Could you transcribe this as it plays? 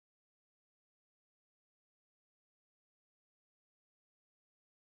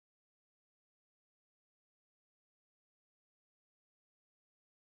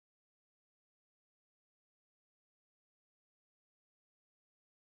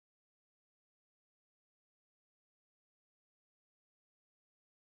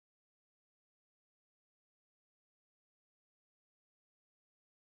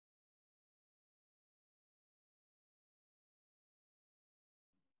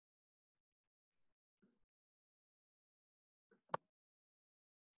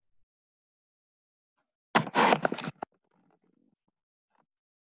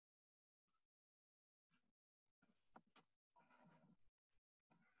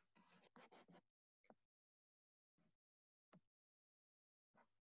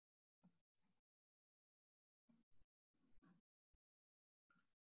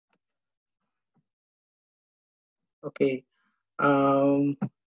Okay. Um,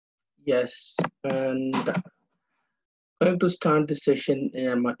 yes, and going to start this session in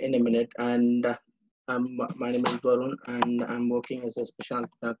a minute. And my name is Varun, and I'm working as a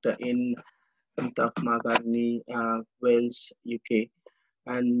specialty doctor in Umtaf Magarni, Wales, UK.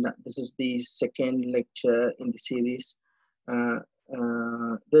 And this is the second lecture in the series. Uh,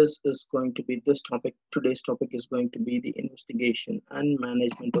 this is going to be this topic. Today's topic is going to be the investigation and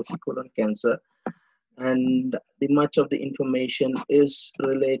management of colon cancer, and the much of the information is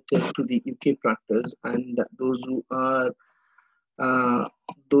related to the UK practice, and uh,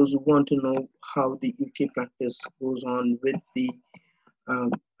 those who want to know how the UK practice goes on with the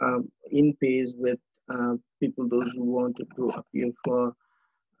um, in pays with people, those who wanted to appear for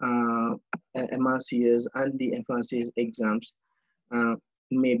uh, MRCS and the FRCS exams, uh,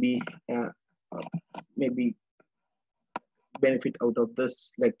 maybe uh, maybe benefit out of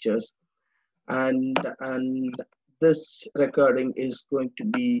this lectures. And this recording is going to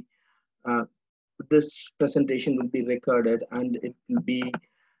be this presentation will be recorded, and it will be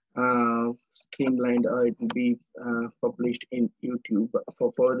streamlined, or it will be published in YouTube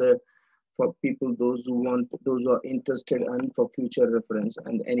for further, for people, those who are interested, and for future reference,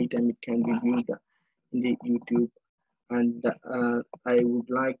 and anytime it can be viewed in the YouTube. And I would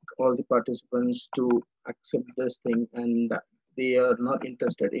like all the participants to accept this thing, and they are not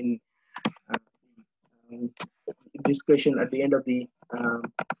interested in um, discussion at the end of the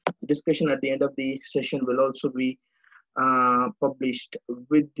discussion at the end of the session will also be published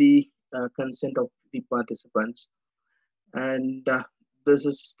with the consent of the participants. And this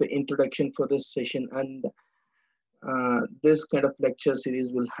is the introduction for this session. And this kind of lecture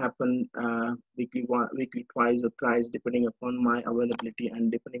series will happen weekly, twice or thrice, depending upon my availability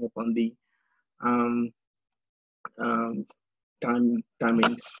and depending upon the um, um,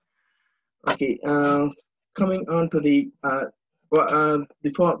 timings. Okay, coming on to the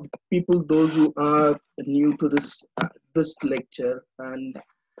for people, those who are new to this lecture, and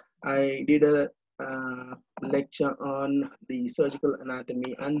I did a lecture on the surgical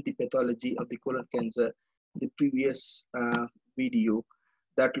anatomy and the pathology of the colon cancer, the previous video.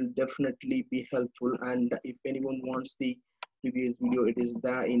 That will definitely be helpful, and if anyone wants the previous video, it is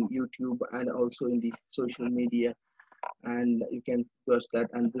there in YouTube and also in the social media, and you can watch that.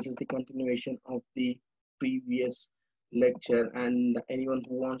 And this is the continuation of the previous lecture, and anyone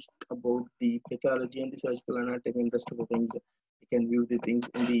who wants about the pathology and the surgical anatomy and rest of the things, you can view the things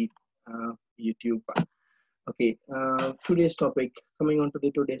in the YouTube. Okay, today's topic, coming on to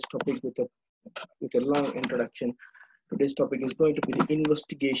the today's topic with a long introduction. Today's topic is going to be the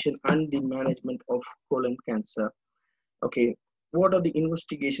investigation and the management of colon cancer. Okay, what are the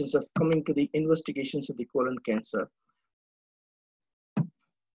investigations of coming to the investigations of the colon cancer?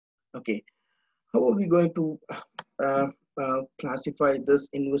 Okay, how are we going to uh, classify this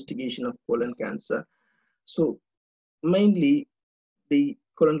investigation of colon cancer? So mainly the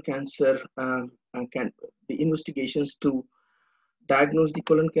colon cancer the investigations to diagnose the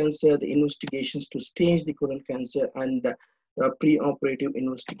colon cancer, the investigations to stage the colon cancer, and there are pre-operative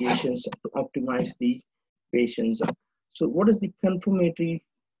investigations to optimize the patients. So what is the confirmatory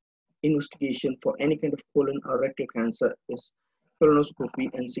investigation for any kind of colon or rectal cancer is colonoscopy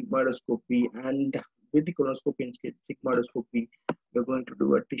and sigmoidoscopy. And with the colonoscopy and sigmoidoscopy, we're going to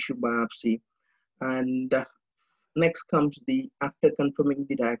do a tissue biopsy. And next comes the, after confirming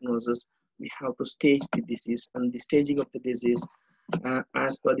the diagnosis, we have to stage the disease. And the staging of the disease,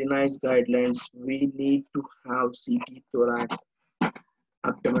 as per the NICE guidelines, we need to have CT, thorax,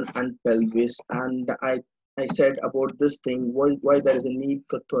 abdomen, and pelvis. And I said about this thing, why there is a need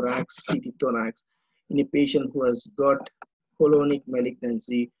for thorax, CT thorax, in a patient who has got colonic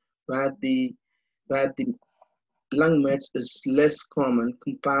malignancy, where the lung mets is less common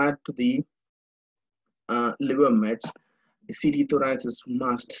compared to the liver mets. The CT thorax is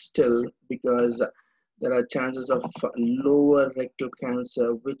must still, because there are chances of lower rectal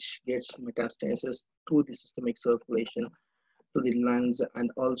cancer which gets metastasis through the systemic circulation to the lungs,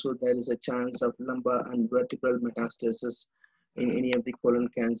 and also there is a chance of lumbar and vertebral metastasis in any of the colon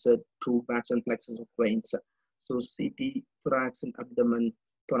cancer through bats and plexus of veins. So CT, thorax and abdomen,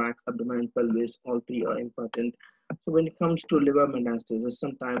 thorax, abdomen and pelvis, all three are important. So when it comes to liver metastasis,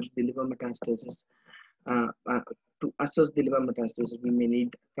 sometimes the liver metastasis, uh, uh, to assess the liver metastasis, we may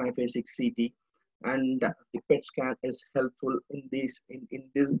need triphasic CT, and the PET scan is helpful in this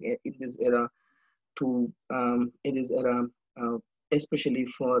era to in this era, uh, especially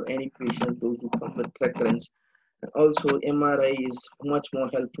for any patient those who come with recurrence. Also, MRI is much more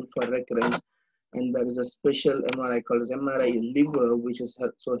helpful for recurrence, and there is a special MRI called as MRI liver, which is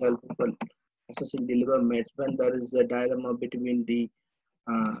so helpful for assessing the liver mets when there is a dilemma between the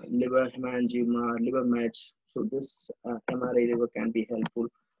liver hemangioma, liver mets. So this MRI liver can be helpful.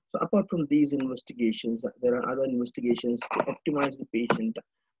 So apart from these investigations, there are other investigations to optimize the patient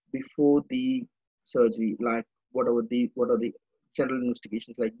before the surgery, like what are the general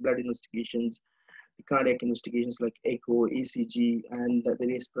investigations like blood investigations, the cardiac investigations like echo, ECG, and the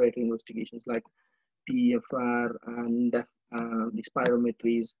respiratory investigations like PFR and the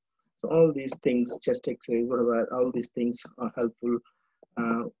spirometries. So all these things, chest X-ray, whatever, all these things are helpful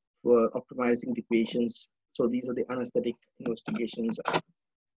uh, for optimizing the patients. So these are the anesthetic investigations.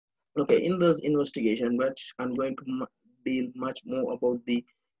 Okay, in this investigation, which I'm going to deal much more about the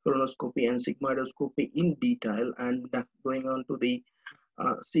colonoscopy and sigmoidoscopy in detail, and going on to the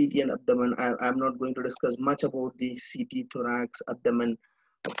CT and abdomen. I'm not going to discuss much about the CT, thorax, abdomen,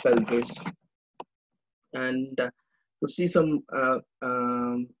 pelvis, and to see some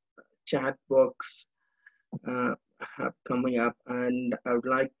chat box coming up, and I would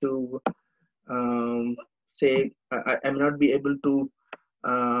like to say I'm not be able to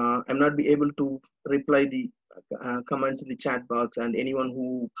reply the comments in the chat box, and anyone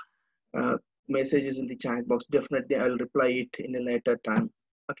who messages in the chat box, definitely I'll reply it in a later time.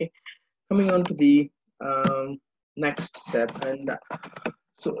 Okay, coming on to the next step, and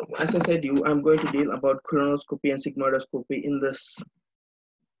so as I said, I'm going to deal about colonoscopy and sigmoidoscopy in this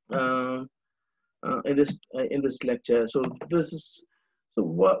uh, in this lecture. So this is so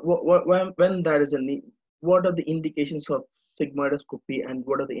when there is a need, what are the indications of sigmoidoscopy and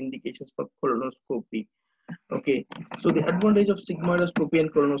what are the indications for colonoscopy? Okay, so the advantage of sigmoidoscopy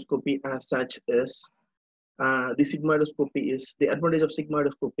and colonoscopy as such is the advantage of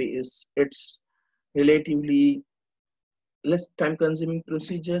sigmoidoscopy is it's relatively less time consuming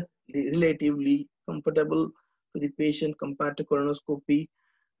procedure, relatively comfortable to the patient compared to colonoscopy,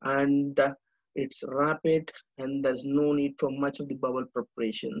 and it's rapid and there's no need for much of the bowel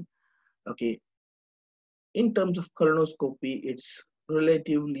preparation. Okay, in terms of colonoscopy, it's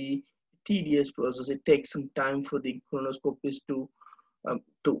relatively tedious process. It takes some time for the colonoscopist to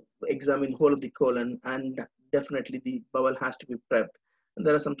examine whole of the colon, and definitely the bowel has to be prepped. And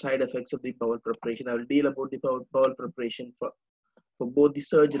there are some side effects of the bowel preparation. I will deal about the bowel preparation for both the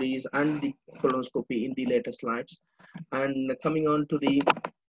surgeries and the colonoscopy in the later slides. And coming on to the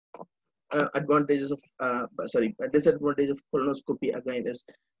disadvantage of colonoscopy again is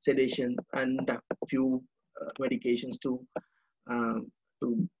sedation and a few medications um,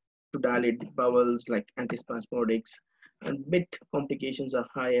 to to dilate the bowels like antispasmodics, and bit complications are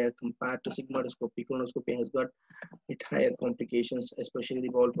higher compared to sigmoidoscopy. Colonoscopy has got it higher complications, especially the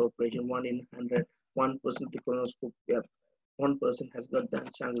bowel perforation. 1 in 100, 1% of the colonoscopy, 1% has got the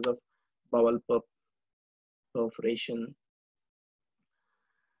chances of bowel perforation.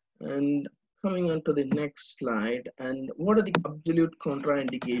 And coming on to the next slide, and what are the absolute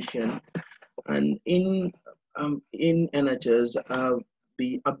contraindication? And in NHS,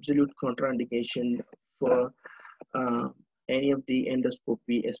 the absolute contraindication for uh, any of the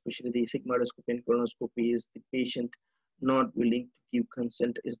endoscopy, especially the sigmoidoscopy and colonoscopy, is the patient not willing to give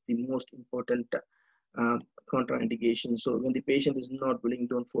consent is the most important uh, contraindication. So when the patient is not willing,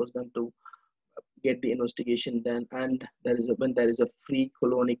 don't force them to get the investigation done, and when there is a free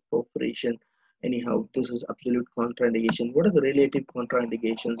colonic perforation, anyhow, this is absolute contraindication. What are the relative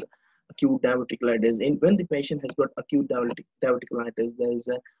contraindications? Acute diverticulitis. When the patient has got acute diverticulitis, there is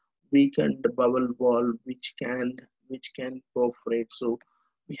a weakened bowel wall which can perforate. So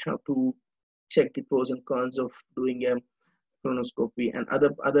we have to check the pros and cons of doing a colonoscopy. And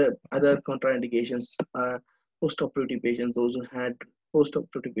other contraindications are post-operative patients, those who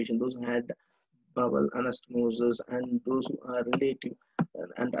had bowel anastomosis, and those who are relative,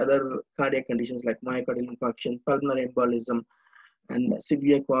 and other cardiac conditions like myocardial infarction, pulmonary embolism, and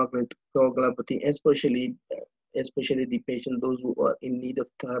severe coagulopathy, especially the patient those who are in need of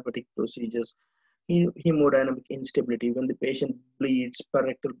therapeutic procedures. Hemodynamic instability, when the patient bleeds,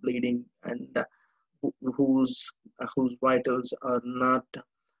 rectal bleeding, and whose vitals are not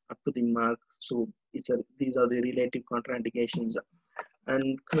up to the mark. So these are the relative contraindications.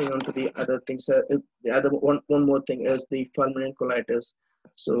 And coming on to the other things, the other one more thing is the fulminant colitis.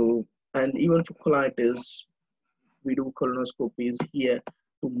 So, and even for colitis, we do colonoscopies here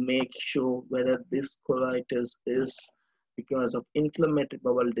to make sure whether this colitis is because of inflammatory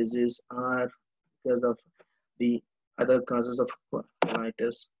bowel disease or because of the other causes of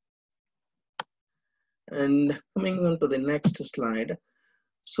colitis. And coming on to the next slide.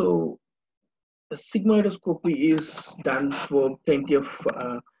 So sigmoidoscopy is done for plenty of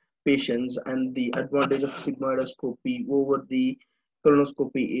patients, and the advantage of sigmoidoscopy over the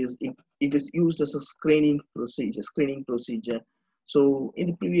colonoscopy is it is used as a screening procedure. So in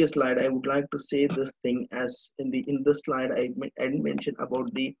the previous slide, I would like to say this thing, as in this slide I didn't mention about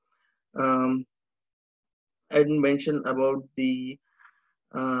the um,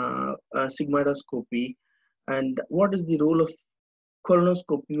 sigmoidoscopy, and what is the role of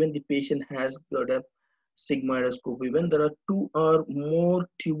colonoscopy when the patient has got a sigmoidoscopy. When there are two or more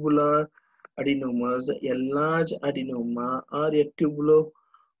tubular adenomas, a large adenoma or a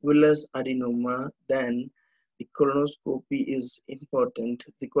tubulovillous adenoma, then the colonoscopy is important.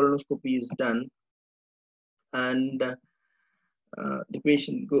 The colonoscopy is done, and the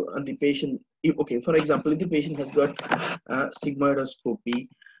patient, okay, for example, if the patient has got sigmoidoscopy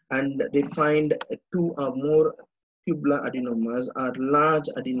and they find two or more tubular adenomas or large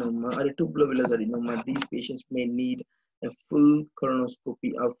adenoma or a tubulovillous adenoma, these patients may need a full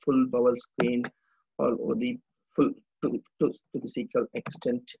colonoscopy or full bowel screen all over the full to the cecal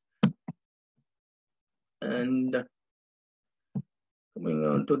extent. And coming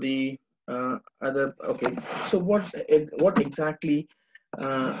on to the other, okay, so what exactly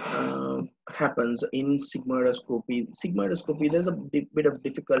happens in sigmoidoscopy? There's a bit of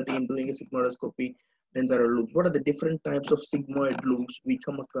difficulty in doing a sigmoidoscopy when there are loops. What are the different types of sigmoid loops we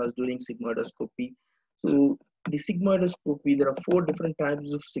come across during sigmoidoscopy? So the sigmoidoscopy, there are 4 different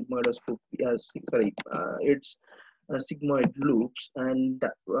types of sigmoidoscopy. It's sigmoid loops, and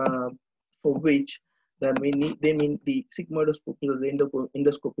for which the sigmoidoscopy or the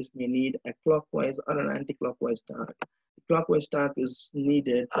endoscopists may need a clockwise or an anti-clockwise tack. The clockwise tack is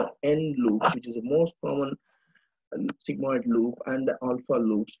needed for N loop, which is the most common sigmoid loop, and the alpha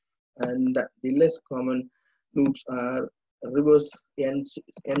loops, and the less common loops are reverse N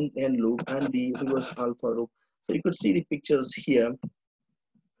loop and the reverse alpha loop. So you could see the pictures here.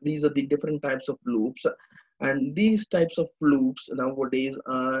 These are the different types of loops, and these types of loops nowadays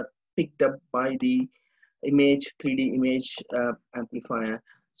are picked up by the 3D image amplifier.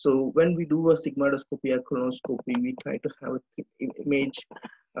 So when we do a sigmoidoscopy or colonoscopy, we try to have an image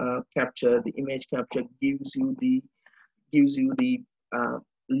capture. The image capture gives you the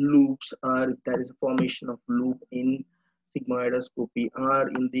loops, or if there is a formation of loop in sigmoidoscopy or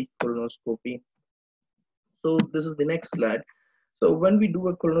in the colonoscopy. So this is the next slide. So when we do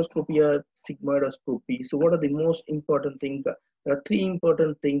a colonoscopy or sigmoidoscopy, so what are the most important things? There are 3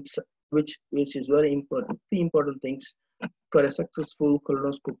 important things which is very important. 3 important things for a successful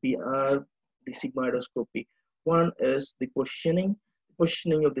colonoscopy are the sigmoidoscopy. One is the positioning.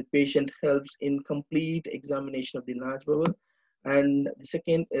 Positioning of the patient helps in complete examination of the large bowel. And the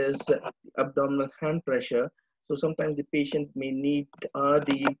second is abdominal hand pressure. So sometimes the patient may need, or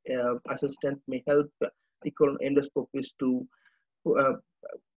the assistant may help the endoscopist uh,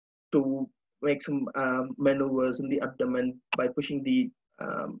 to make some maneuvers in the abdomen by pushing the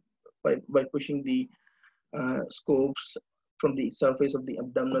by pushing the scopes from the surface of the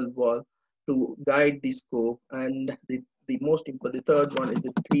abdominal wall to guide the scope. And the most important, the third one is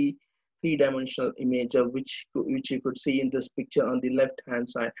the three-dimensional imager, which you could see in this picture on the left hand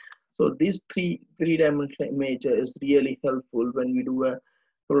side. So this three-dimensional imager is really helpful when we do a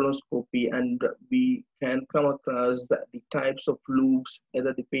colonoscopy, and we can come across the types of loops,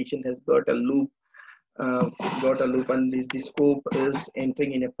 whether the patient has uh, got a loop and the scope is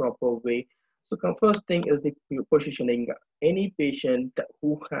entering in a proper way. So first thing is the positioning. Any patient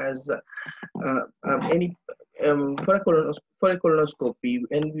who has any for a colonoscopy,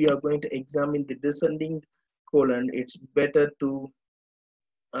 when we are going to examine the descending colon, it's better to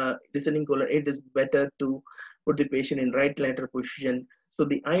descending colon. It is better to put the patient in right lateral position. So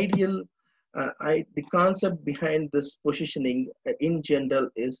the ideal, the concept behind this positioning in general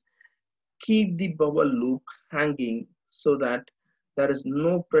is keep the bowel loop hanging so that there is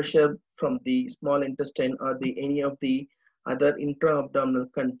no pressure from the small intestine or any of the other intra-abdominal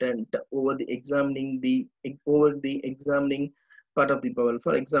content over the examining part of the bowel.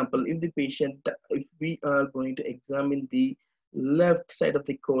 For example, if we are going to examine the left side of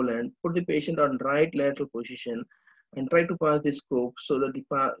the colon, put the patient on right lateral position and try to pass the scope so that the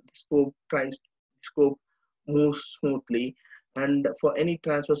scope moves smoothly. And for any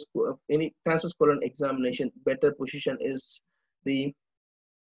transverse colon examination, better position is the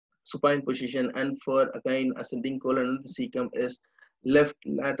supine position, and for again ascending colon and the cecum is left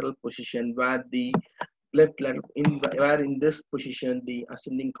lateral position, where the where in this position the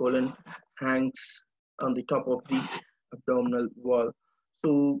ascending colon hangs on the top of the abdominal wall.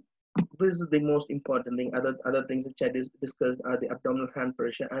 So this is the most important thing. Other things which I discussed are the abdominal hand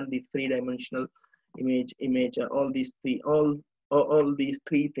pressure and the three-dimensional image. All these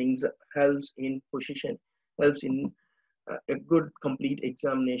three things helps in position, helps in a good complete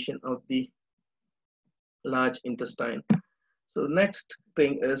examination of the large intestine. So next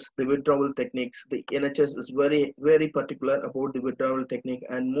thing is the withdrawal techniques. The NHS is very particular about the withdrawal technique,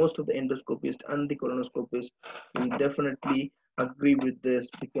 and most of the endoscopists and the colonoscopists will definitely agree with this,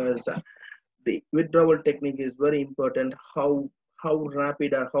 because the withdrawal technique is very important. How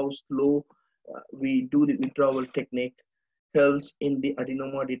rapid or how slow we do the withdrawal technique helps in the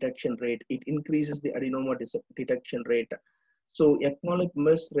adenoma detection rate. It increases the adenoma detection rate. So a polyp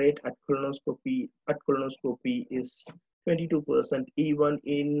miss rate at colonoscopy is 22% even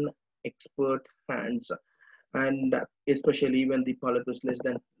in expert hands, and especially when the polyp is less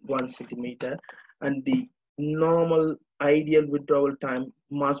than 1 centimeter, and the normal ideal withdrawal time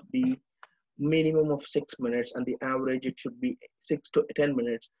must be minimum of 6 minutes, and the average it should be 6 to 10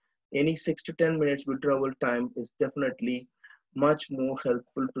 minutes. Any 6 to 10 minutes withdrawal time is definitely much more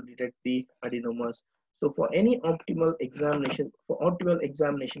helpful to detect the adenomas. So for any optimal examination, for optimal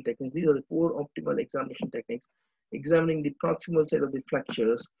examination techniques, these are the 4 optimal examination techniques. Examining the proximal side of the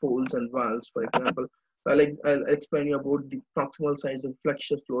flexures, folds, and valves, for example. I'll explain you about the proximal sides of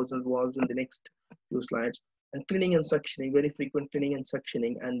flexure, folds, and valves in the next few slides. And cleaning and suctioning, very frequent cleaning and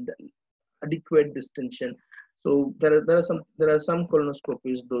suctioning, and adequate distension. So there are some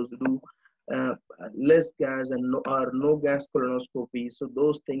colonoscopies those who do less gas and no gas colonoscopy. So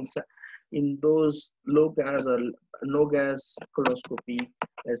those things, in those low gas or no gas colonoscopy,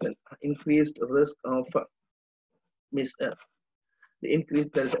 there's an increased risk of miss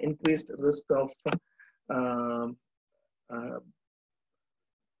there's an increased risk of um, uh,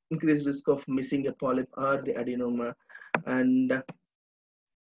 increased risk of missing a polyp or the adenoma, and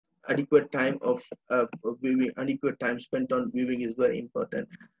adequate time spent on viewing is very important.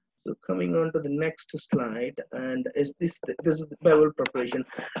 So coming on to the next slide, and this is the bowel preparation.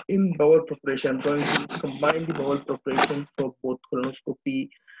 In bowel preparation, I'm going to combine the bowel preparation for both colonoscopy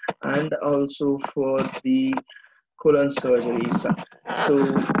and also for the colon surgeries. So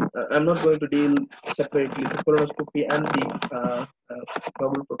I'm not going to deal separately for colonoscopy and the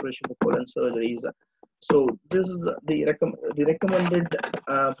bowel preparation for colon surgeries. So this is the recommended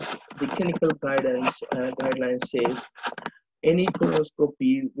the clinical guidelines says any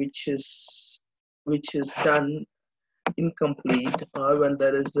colonoscopy which is done incomplete, or when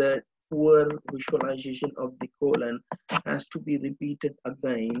there is a poor visualization of the colon, has to be repeated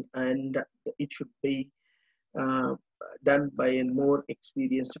again, and it should be uh, done by a more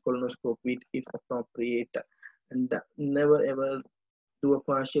experienced colonoscopist if appropriate, and never ever do a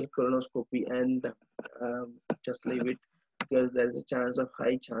partial colonoscopy and just leave it, because there is a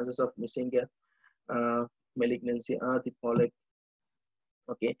high chances of missing a malignancy or the polyp.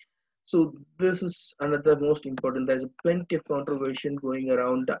 Okay, so this is another most important. There's plenty of controversy going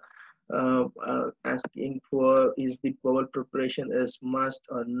around, asking for is the bowel preparation is must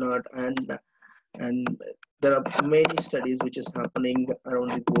or not, and there are many studies which is happening around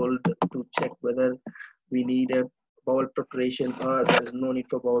the world to check whether we need a bowel preparation or there is no need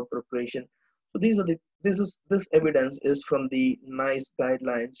for bowel preparation. So this evidence is from the NICE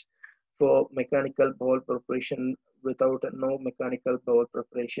guidelines for mechanical bowel preparation without no mechanical bowel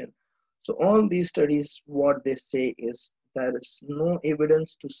preparation. So all these studies, what they say is there is no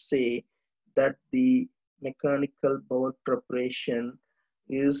evidence to say that the mechanical bowel preparation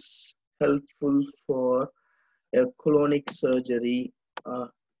is helpful for a colonic surgery,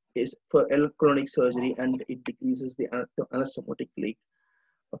 is for colonic surgery, and it decreases the anastomotic leak.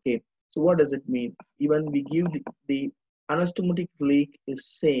 Okay, so what does it mean? Even we give the anastomotic leak is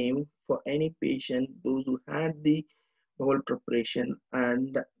same for any patient, those who had the bowel preparation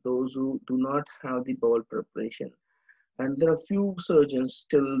and those who do not have the bowel preparation. And there are few surgeons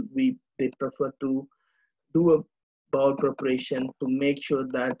still they prefer to do a bowel preparation to make sure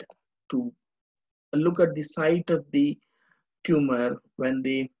that to look at the site of the tumor when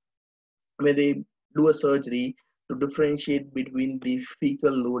they do a surgery, to differentiate between the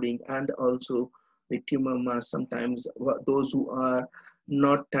fecal loading and also the tumor mass. Sometimes those who are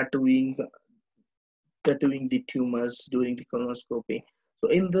not tattooing the tumors during the colonoscopy. So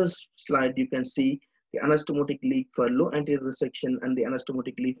in this slide, you can see the anastomotic leak for low anterior resection and the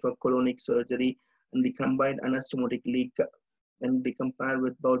anastomotic leak for colonic surgery, and the combined anastomotic leak when they compare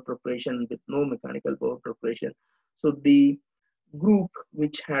with bowel preparation with no mechanical bowel preparation. So the group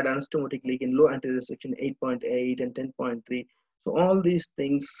which had anastomotic leak in low anterior section 8.8 and 10.3. So all these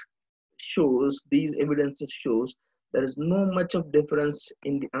things these evidences shows there is no much of difference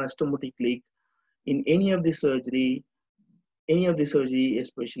in the anastomotic leak in any of the surgery,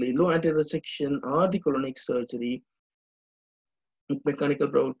 especially low anterior section or the colonic surgery. with mechanical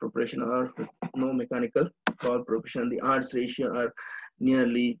bowel preparation or no mechanical bowel preparation. The odds ratio are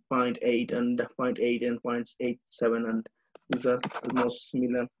nearly 0.8 and 0.8 and 0.87, and these are almost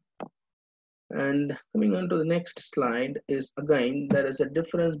similar. And coming on to the next slide is, again, there is a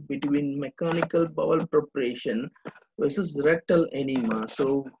difference between mechanical bowel preparation versus rectal enema.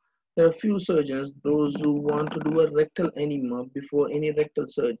 So there are few surgeons, those who want to do a rectal enema before any rectal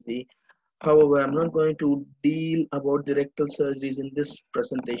surgery. However, I'm not going to deal about the rectal surgeries in this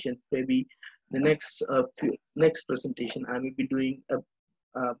presentation. Maybe the next presentation I will be doing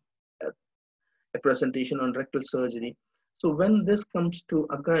a, a presentation on rectal surgery. So when this comes to,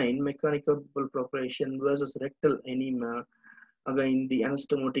 again, mechanical bowel preparation versus rectal enema, again the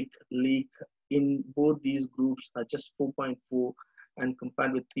anastomotic leak in both these groups are just 4.4, and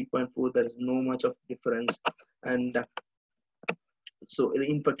compared with 3.4 there is no much of difference. And so the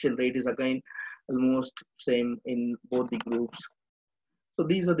infection rate is again almost same in both the groups. So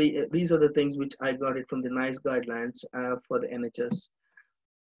these are the things which I got it from the NICE guidelines for the NHS.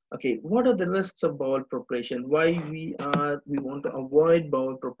 Okay, what are the risks of bowel preparation? Why we want to avoid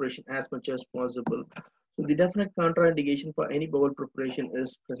bowel preparation as much as possible? So the definite contraindication for any bowel preparation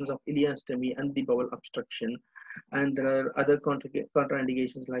is presence of ileostomy and the bowel obstruction. And there are other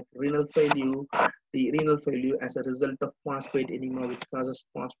contraindications like renal failure, the renal failure as a result of phosphate enema, which causes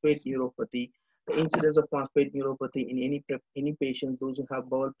phosphate neuropathy. The incidence of phosphate neuropathy in any patient, those who have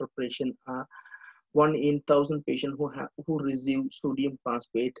bowel preparation, are 1 in 1,000 patients who receive sodium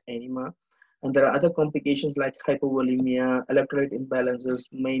phosphate enema. And there are other complications like hypovolemia, electrolyte imbalances,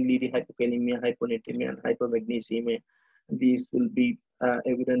 mainly the hypokalemia, hyponatremia, and hypomagnesemia. These will be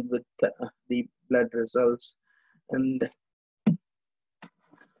evident with the blood results. And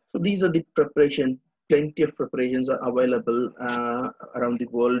so these are the preparation. Plenty of preparations are available around the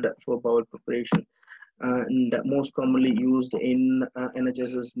world for bowel preparation. And most commonly used in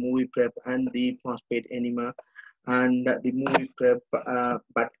NHS's movie prep and the phosphate enema. And the movie prep,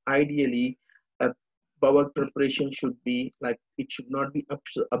 but ideally bowel preparation should be like, it should not be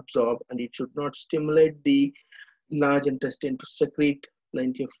absorbed, and it should not stimulate the large intestine to secrete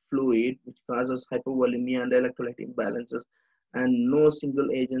plenty of fluid, which causes hypovolemia and electrolyte imbalances. And no single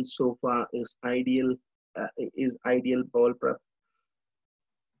agent so far is ideal bowel prep.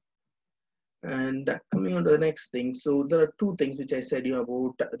 And coming on to the next thing, so there are two things which I said you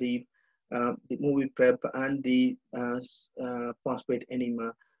about the movie prep and the phosphate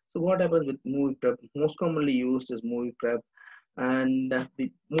enema. So what happens with movie prep? Most commonly used is movie prep, and the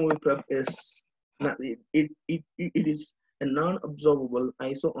movie prep is not, it is a non-absorbable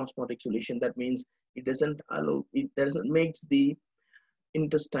isoosmotic solution. That means it doesn't makes the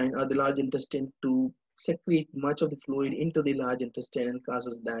intestine or the large intestine to secrete much of the fluid into the large intestine and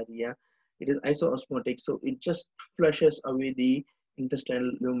causes diarrhea. It is isoosmotic, so it just flushes away the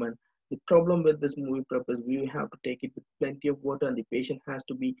intestinal lumen. The problem with this movie prep is we have to take it with plenty of water, and the patient has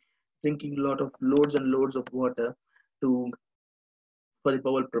to be drinking a lot of loads and loads of water to for the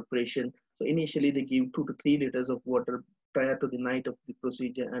bowel preparation. So initially they give 2 to 3 liters of water prior to the night of the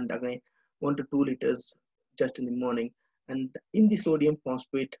procedure, and again 1 to 2 liters just in the morning. And in the sodium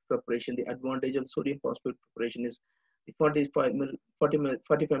phosphate preparation, the advantage of sodium phosphate preparation is the 45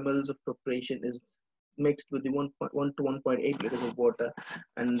 ml of preparation is mixed with the 1 to 1.8 liters of water,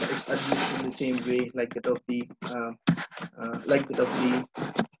 and it's administered in the same way like that of the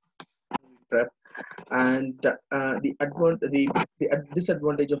prep. And the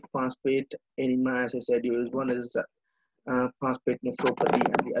disadvantage of phosphate enema, as I said, is one is phosphate nephropathy,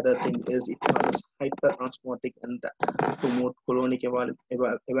 and the other thing is it causes hyperosmotic and promote colonic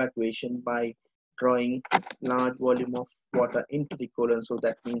evacuation by drawing large volume of water into the colon. So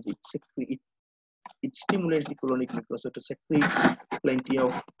that means it stimulates the colonic mucosa to secrete plenty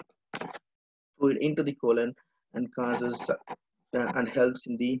of fluid into the colon, and causes and helps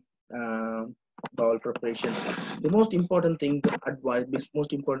in the uh, bowel preparation. The most important thing to advise,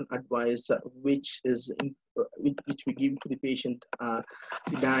 most important advice which we give to the patient are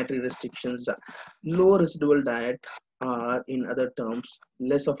the dietary restrictions. Low residual diet, in other terms,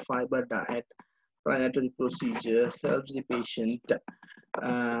 less of fiber diet prior to the procedure, helps the patient to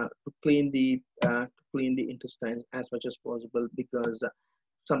clean the intestines as much as possible, because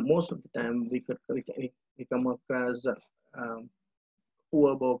most of the time we come across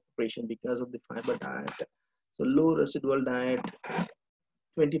poor bowel preparation because of the fiber diet. So low residual diet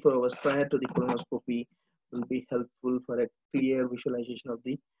 24 hours prior to the colonoscopy will be helpful for a clear visualization of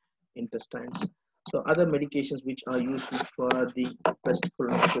the intestines. So other medications which are useful for the breast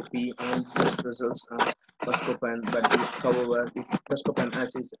colonoscopy and breast results are buscopan, but however, buscopan,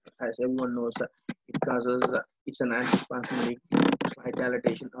 as everyone knows, it's an antispasmodic slight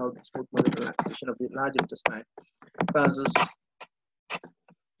dilatation or the smooth muscle relaxation of the large intestine causes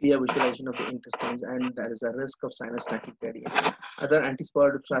clear visualization of the intestines, and there is a risk of sinus tachycardia. Other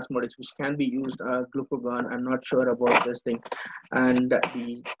antispasmodics which can be used are glucagon. I'm not sure about this thing. And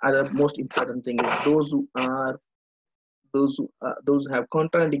the other most important thing is those who have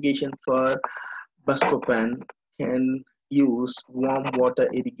contraindication for buscopan can use warm water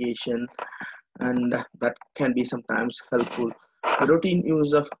irrigation, and that can be sometimes helpful. The routine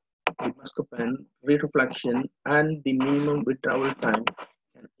use of the buscopan, retroflexion, and the minimum withdrawal time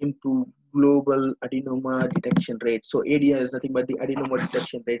can improve global adenoma detection rate. So ADI is nothing but the adenoma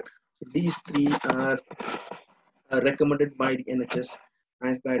detection rate. So these three are recommended by the NHS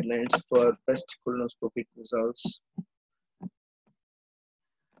as guidelines for best colonoscopic results.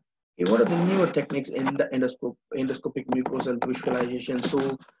 Okay, what are the newer techniques in the endoscopic mucosal visualization?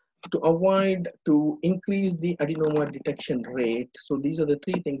 So to increase the adenoma detection rate, so these are the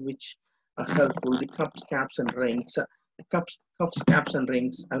three things which are helpful: the cups, caps, and rings. The cups, caps, and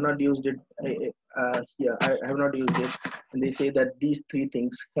rings. I've not used it here. I have not used it, and they say that these three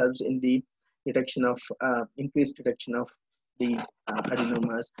things helps in the detection of increased detection of the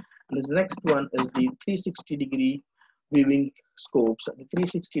adenomas. And this next one is the 360-degree viewing scopes. The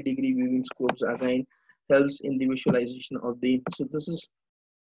 360-degree viewing scopes again helps in the visualization of the. So this is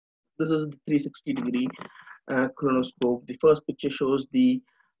the 360-degree chronoscope. The first picture shows the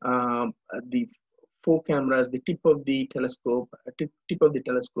four cameras, the tip of the telescope,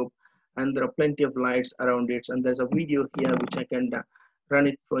 and there are plenty of lights around it. And there's a video here which I can run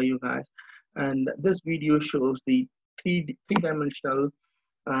it for you guys. And this video shows the three-dimensional.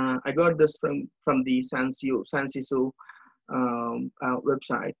 I got this from the Sansiso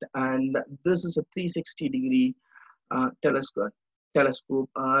website, and this is a 360-degree telescope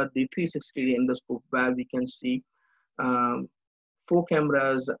or the 360 endoscope, where we can see four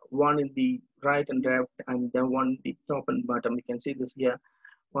cameras, one in the right and left, and then one the top and bottom. We can see this here,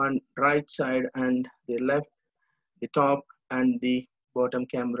 one right side and the left, the top and the bottom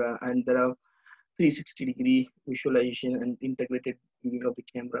camera, and there are 360-degree visualization and integrated viewing of the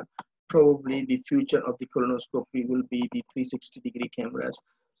camera. Probably the future of the colonoscopy will be the 360-degree cameras.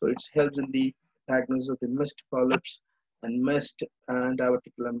 So it helps in the diagnosis of the missed polyps and missed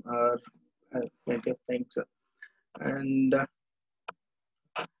diverticulum are plenty of things. And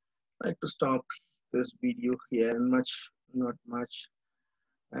I'd like to stop this video here, and not much.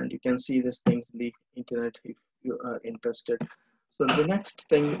 And you can see these things in the internet if you are interested. So the next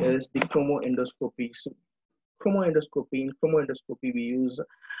thing is the chromoendoscopy. So in chromoendoscopy we use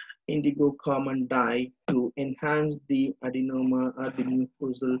indigo carbon dye to enhance the adenoma or the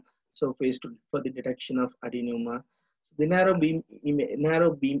mucosal surface for the detection of adenoma. The narrow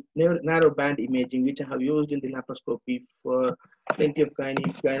band imaging, which I have used in the laparoscopy for plenty of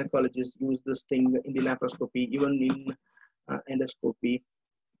gynecologists use this thing in the laparoscopy, even in endoscopy,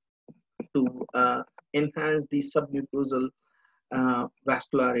 to enhance the submucosal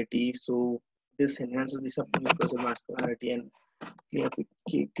vascularity. So this enhances the submucosal vascularity and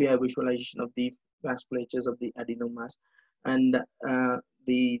clear visualization of the vasculatures of the adenomas. And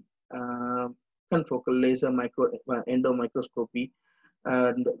the confocal laser endomicroscopy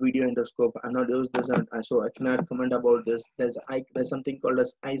and video endoscope. I not used this, so I cannot comment about this. There's something called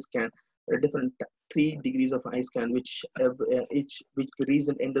as eye scan. There are different 3 degrees of eye scan, which the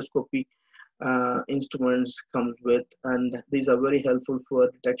recent endoscopy instruments comes with, and these are very helpful for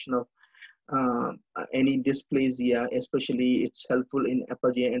detection of any dysplasia. Especially it's helpful in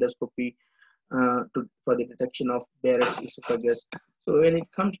apogea endoscopy for the detection of Barrett's esophagus. So when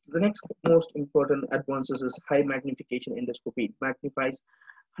it comes to the next most important advances is high magnification endoscopy. It magnifies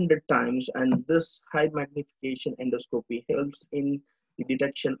 100 times, and this high magnification endoscopy helps in the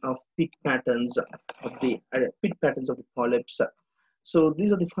detection of peak patterns of the polyps. So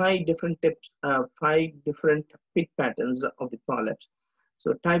these are the 5 different peak patterns of the polyps.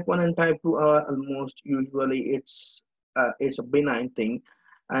 So type 1 and type 2 are almost usually it's a benign thing,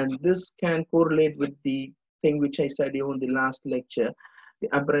 and this can correlate with the thing which I said even in the last lecture, the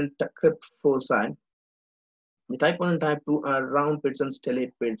aberrant crypt foci. The type 1 and type 2 are round pits and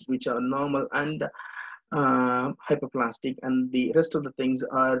stellate pits, which are normal and hyperplastic, and the rest of the things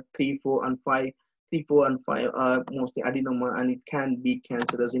are 3, 4, and 5. 3, 4, and 5 are mostly adenoma, and it can be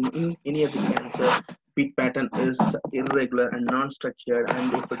cancerous. In any of the cancer, peak pattern is irregular and non-structured,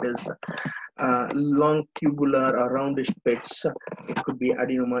 and if it is long tubular or roundish pits, it could be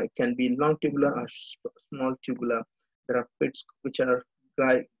adenoma. It can be long tubular or small tubular. There are pits which are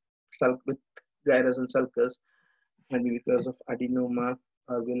with gyrus and sulcus, can be because of adenoma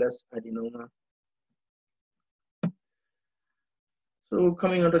or villus adenoma. So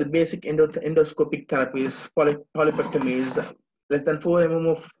coming on to the basic endoscopic therapies, polypectomies, less than 4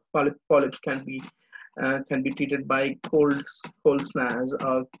 mm of polyps can be treated by cold snares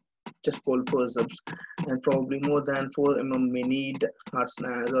or just cold forceps, and probably more than 4 mm may need hard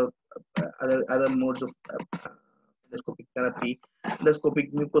snares or other modes of endoscopic therapy.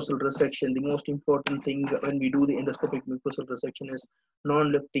 Endoscopic mucosal resection. The most important thing when we do the endoscopic mucosal resection is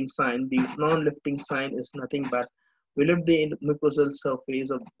non-lifting sign. The non-lifting sign is nothing but we lift the mucosal surface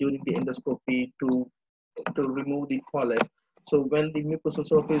during the endoscopy to remove the polyp. So when the mucosal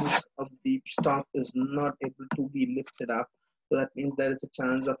surface of the stomach is not able to be lifted up, so that means there is a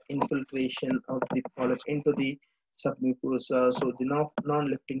chance of infiltration of the polyp into the submucosa. So the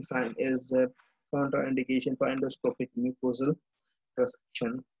non-lifting sign is a contraindication for endoscopic mucosal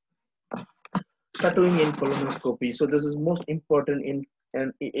resection. Tattooing in colonoscopy. So this is most important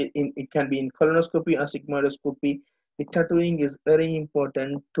and it can be in colonoscopy or sigmoidoscopy. The tattooing is very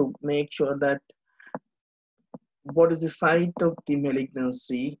important to make sure that what is the site of the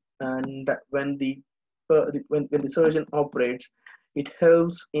malignancy, and when the surgeon operates, it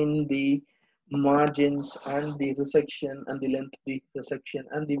helps in the margins and the resection and the length of the resection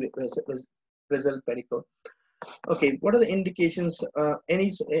and the vessel pedicle. Okay, what are the indications?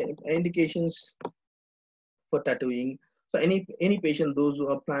 Any indications for tattooing? So any patient, those who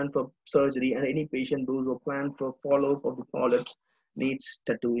are planned for surgery, and any patient, those who are planned for follow-up of the polyps, needs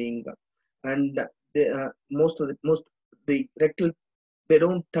tattooing. And most the rectal, they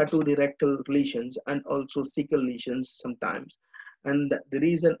don't tattoo the rectal lesions and also cecal lesions sometimes. And the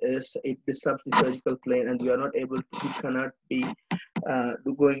reason is it disrupts the surgical plane, and we cannot be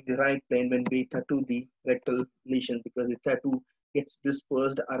going the right plane when we tattoo the rectal lesion, because the tattoo gets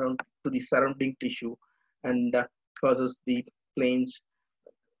dispersed around to the surrounding tissue and causes the planes,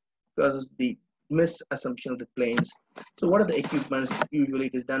 causes the misassumption of the planes. So what are the equipments? Usually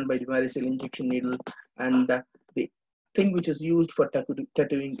it is done by the varicose injection needle, and the thing which is used for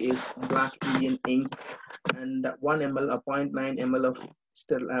tattooing is black Indian ink, and 1 ml or 0.9 ml of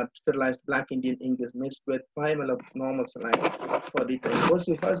sterilized black Indian ink is mixed with 5 ml of normal saline for the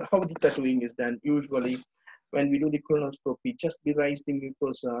tattoo. How the tattooing is done? Usually when we do the colonoscopy, just raise the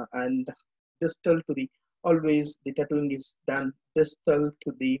mucosa and distal to the, always the tattooing is done distal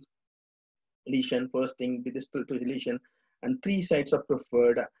to the lesion. First thing, the distal to the lesion, and three sides are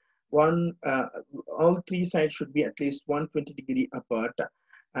preferred. One, all three sides should be at least 120-degree apart.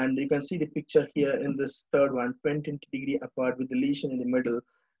 And you can see the picture here in this third one, 20-degree apart with the lesion in the middle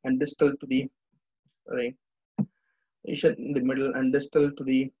and distal to the, right, lesion in the middle and distal to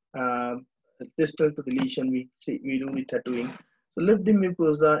the lesion. We do the tattooing. So lift the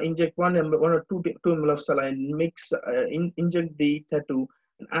mucosa, inject 1 or 2 ml of saline, mix, inject the tattoo,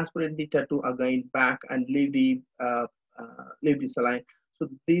 and aspirate the tattoo again back and leave the saline. So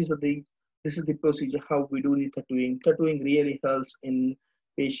this is the procedure how we do the tattooing. Tattooing really helps in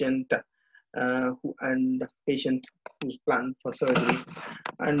patient patient who's planned for surgery.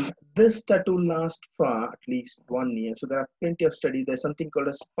 And this tattoo lasts for at least 1 year. So there are plenty of studies. There's something called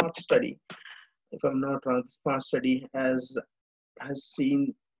a spot study. If I'm not wrong, the spot study has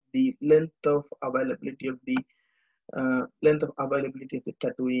seen the length of availability of the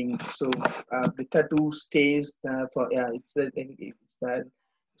tattooing. So the tattoo stays there for, it's that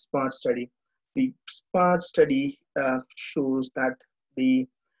spot study. The spot study shows that the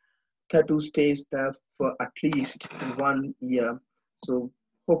tattoo stays there for at least 1 year. So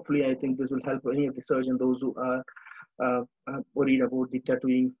hopefully, I think this will help any of the surgeon, those who are worried about the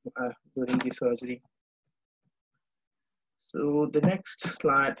tattooing during the surgery. So the next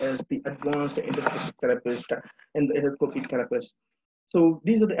slide is the advanced endoscopic therapist and the endoscopic therapist. So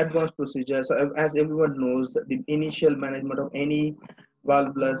these are the advanced procedures. As everyone knows, the initial management of any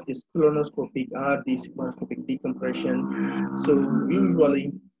valvulus is colonoscopic or the sigmoidoscopic decompression. So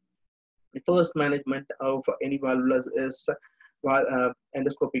usually the first management of any valvulus is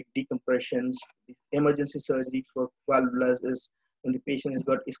endoscopic decompressions. The emergency surgery for valvulus is when the patient has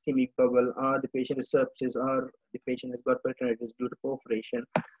got ischemic bubble, or the patient is sepsis, or the patient has got peritonitis due to perforation.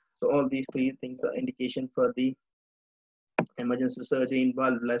 So all these three things are indication for the emergency surgery in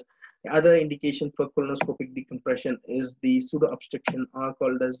valvulus. The other indication for colonoscopic decompression is the pseudo-obstruction, or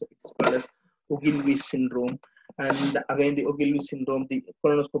it's called as Ogilvie syndrome. And again, the Ogilvie syndrome, the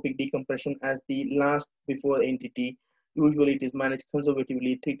colonoscopic decompression as the last before entity. Usually it is managed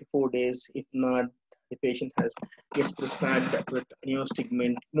conservatively 3 to 4 days. If not, the patient gets prescribed with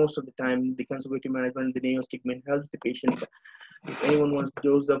neostigmine. Most of the time, the conservative management, the neostigmine helps the patient. If anyone wants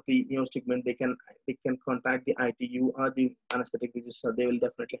dose of the neostigmine, they can contact the ITU or the anesthetic registrar. They will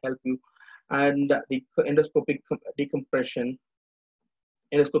definitely help you. And the endoscopic decompression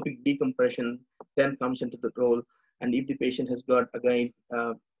endoscopic decompression then comes into the role. And if the patient has got again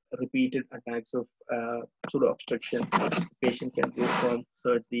repeated attacks of pseudo obstruction, the patient can go from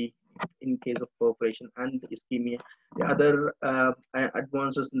surgery in case of perforation and ischemia. The other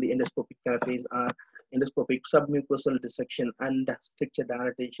advances in the endoscopic therapies are endoscopic submucosal dissection and stricture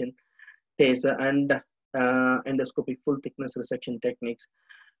dilatation, TASER, and endoscopic full thickness resection techniques.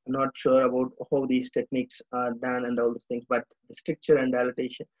 I'm not sure about how these techniques are done and all these things, but the stricture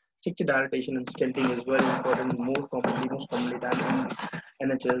dilatation and stenting is very important, most commonly done in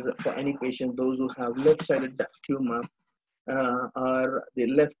NHS for any patient, those who have left-sided tumor or the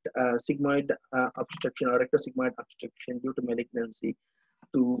left sigmoid obstruction or rectosigmoid obstruction due to malignancy.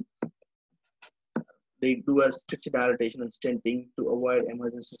 They do a stricture dilatation and stenting to avoid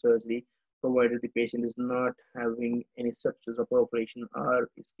emergency surgery, provided the patient is not having any sepsis or perforation or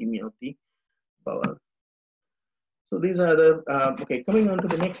ischemia of the bowel. So these are the, okay, coming on to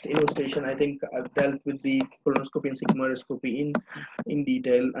the next investigation. I think I've dealt with the colonoscopy and sigmoidoscopy in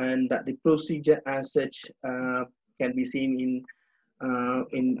detail, and the procedure as such can be seen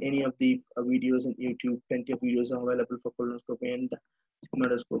in any of the videos on YouTube. Plenty of videos are available for colonoscopy and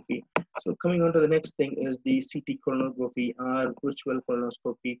sigmoidoscopy. So coming on to the next thing is the CT colonography or virtual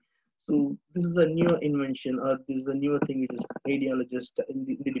colonoscopy. So this is a newer invention, or this is a newer thing which is radiologist in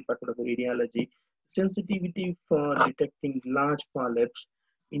the department of radiology. Sensitivity for detecting large polyps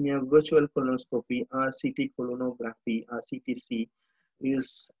in a virtual colonoscopy or CT colonography or CTC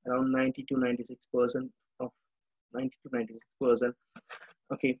is around 90 to 96% of 90 to 96%.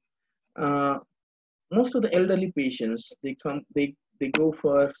 Okay. Most of the elderly patients, they go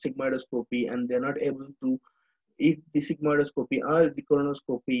for sigmoidoscopy and they're not able to, if the sigmoidoscopy or the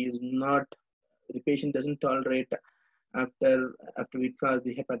colonoscopy is not, the patient doesn't tolerate after we cross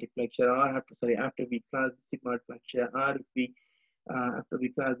the hepatic flexure, or after we cross the sigmoid flexure, or if we after we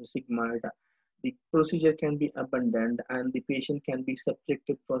cross the sigmoid, the procedure can be abandoned and the patient can be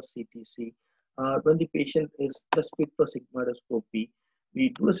subjected for CTC. When the patient is just fit for sigmoidoscopy, we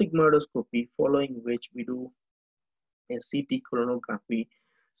do a sigmoidoscopy, following which we do a CT colonography.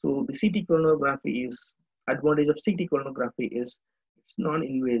 So the CT colonography is, advantage of CT colonography is it's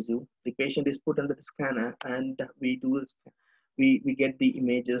non-invasive. The patient is put under the scanner and we get the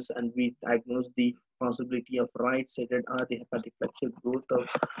images and we diagnose the possibility of right-sided or the hepatic flexure growth of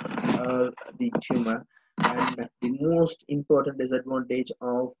the tumor. And the most important disadvantage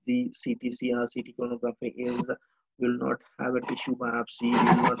of the CTC or CT colonography is will not have a tissue biopsy,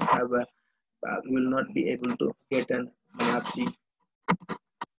 will not be able to get a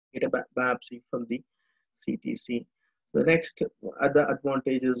biopsy from the CTC. The next other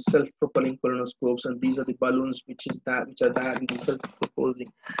advantage is self-propelling colonoscopes, and these are the balloons which are there in the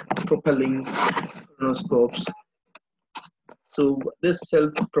self-propelling colonoscopes. So this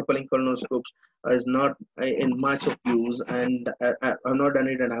self-propelling colonoscopes is not in much of use, and I've not done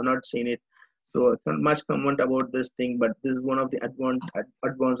it and I've not seen it. So I can't much comment about this thing, but this is one of the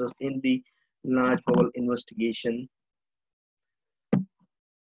advances in the large bowel investigation.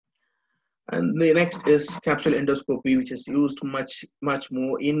 And the next is capsule endoscopy, which is used much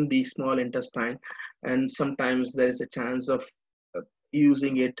more in the small intestine, and sometimes there is a chance of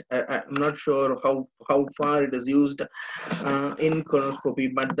using it. I'm not sure how far it is used in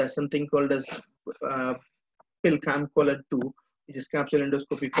colonoscopy, but there's something called as PILCAM colon 2, which is capsule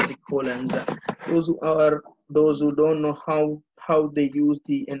endoscopy for the colons. Those who don't know how they use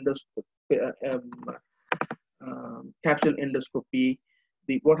the capsule endoscopy.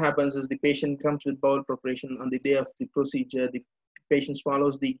 What happens is the patient comes with bowel preparation on the day of the procedure. The patient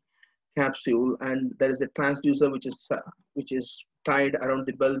swallows the capsule, and there is a transducer which is tied around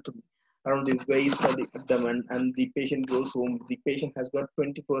the belt, around the waist or the abdomen, and the patient goes home. The patient has got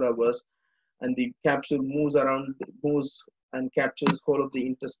 24 hours, and the capsule moves and captures whole of the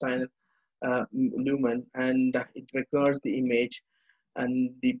intestinal lumen, and it records the image,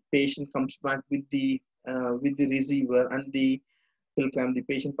 and the patient comes back with the receiver and the PILCAM. The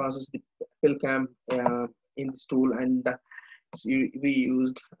patient passes the PILCAM in the stool and it's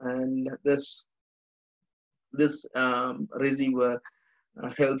reused, and this receiver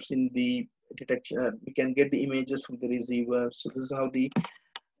helps in the detection. We can get the images from the receiver. So this is how the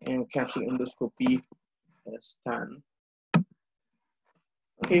capsule endoscopy is done.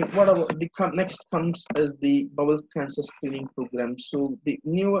 Okay, what about the next comes as the bowel cancer screening program. So the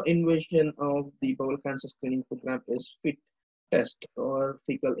newer invention of the bowel cancer screening program is FIT test, or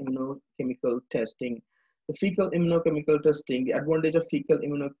fecal immunochemical testing. The fecal immunochemical testing, the advantage of fecal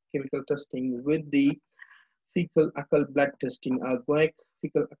immunochemical testing with the fecal occult blood testing, or guaic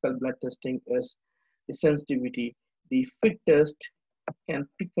fecal occult blood testing, is the sensitivity. The FIT test can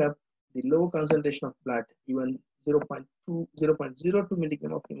pick up the low concentration of blood, even 0.02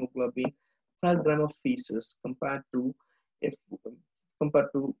 milligram of hemoglobin per gram of feces if compared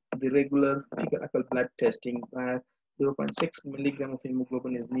to the regular fecal alcohol blood testing, where 0.6 milligram of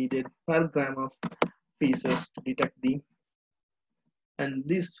hemoglobin is needed per gram of feces to detect the. And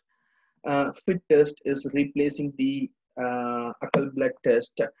this fit test is replacing the alcohol blood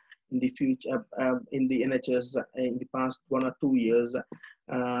test in the future in the NHS in the past 1 or 2 years.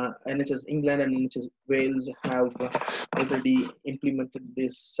 NHS England and NHS Wales have already implemented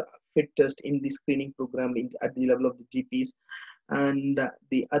this fit test in the screening program at the level of the GPs. And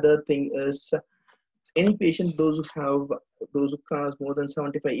the other thing is, any patient those who cross more than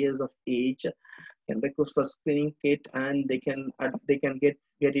 75 years of age can request for screening kit, and they can get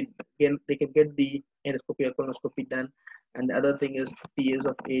the endoscopy or colonoscopy done. And the other thing is 50 years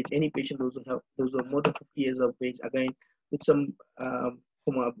of age. Any patient those who are more than 50 years of age, again with some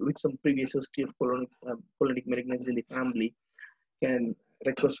previous history of colonic malignancy in the family, can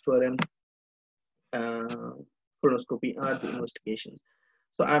request for colonoscopy or the investigations.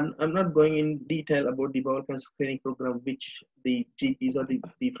 So I'm not going in detail about the bowel cancer screening program, which the GPs or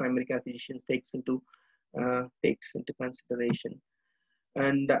the primary care physicians takes into consideration.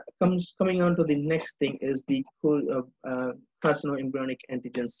 And coming on to the next thing is the carcinoembryonic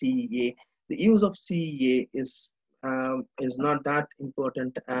antigen (CEA). The use of CEA is not that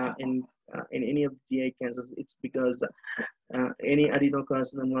important in any of the GI cancers. It's because any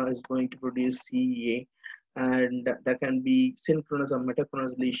adenocarcinoma is going to produce CEA, and that can be synchronous or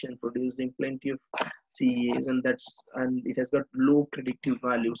metachronous lesion producing plenty of CEAs, and it has got low predictive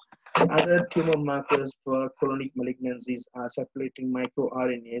values. Other tumor markers for colonic malignancies are circulating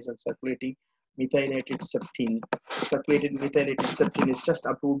microRNAs and circulating methylated septin. Circulated methylated septin is just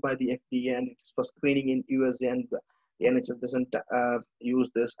approved by the FDA, and it's for screening in USA, and the NHS doesn't use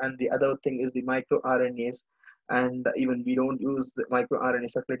this. And the other thing is the microRNAs, and even we don't use the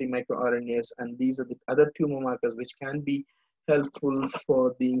circulating microRNAs, and these are the other tumor markers which can be helpful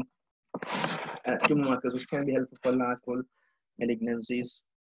for the large bowel malignancies.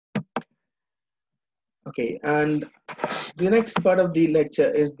 Okay, and the next part of the lecture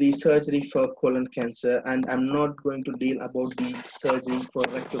is the surgery for colon cancer, and I'm not going to deal about the surgery for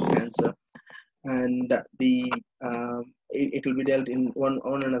rectal cancer, and it will be dealt in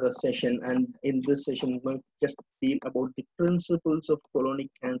another session. And in this session, we're going to just deal about the principles of colonic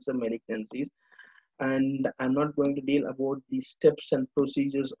cancer malignancies, and I'm not going to deal about the steps and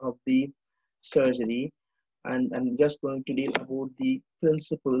procedures of the surgery, and I'm just going to deal about the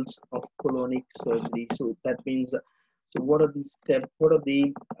principles of colonic surgery. So that means, so what are the steps, what are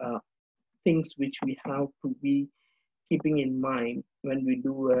the things which we have to be keeping in mind when we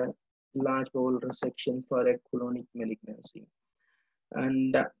do a large bowel resection for a colonic malignancy.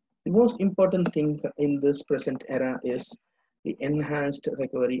 And the most important thing in this present era is the enhanced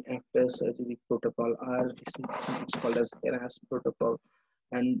recovery after surgery protocol, or it's called as ERAS protocol.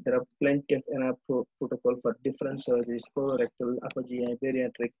 And there are plenty of ERAS protocol for different surgeries: colorectal, upper GI,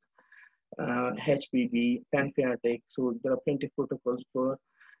 bariatric, HPV, pancreatic. So there are plenty of protocols for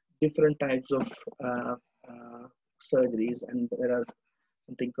different types of surgeries, and there are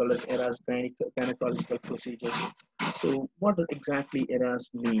something called as ERAS gynecological procedures. So what exactly ERAS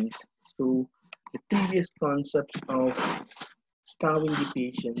means? So the previous concepts of starving the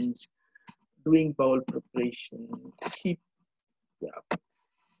patients, doing bowel preparation,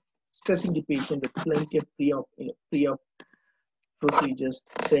 stressing the patient with plenty of pre-op procedures,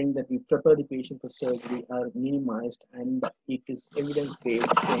 saying that we prepare the patient for surgery, are minimized, and it is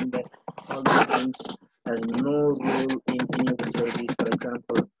evidence-based, saying that all these things has no role in any of the surgeries. For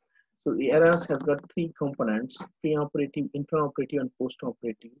example, so the ERAS has got three components: preoperative, intraoperative, and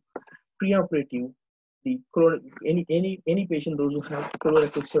postoperative. Preoperative, any patient, those who have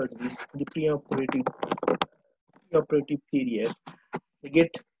colorectal surgeries, the preoperative period, they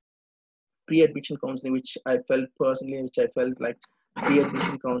get pre-admission counseling, which I felt like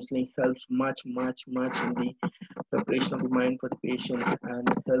pre-admission counseling helps much in the preparation of the mind for the patient, and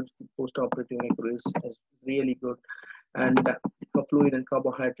helps the post-operative recovery is really good. And fluid and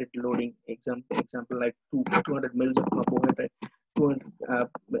carbohydrate loading, example like 200 mils of carbohydrate, 200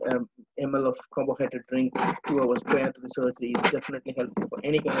 ml of carbohydrate drink 2 hours prior to the surgery is definitely helpful for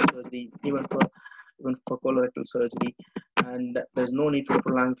any kind of surgery, even for colorectal surgery. And there's no need for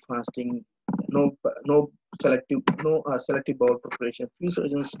prolonged fasting, no selective bowel preparation. Few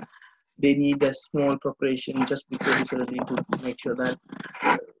surgeons, they need a small preparation just before the surgery to make sure that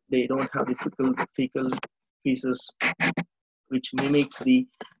they don't have the fecal feces which mimics the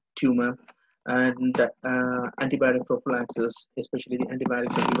tumor. and antibiotic prophylaxis, especially the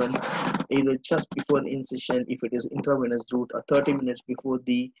antibiotics are given either just before the incision if it is intravenous route, or 30 minutes before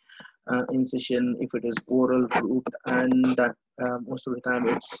the incision if it is oral route, and most of the time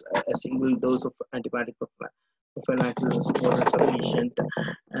it's a single dose of antibiotic prophylaxis is more than sufficient,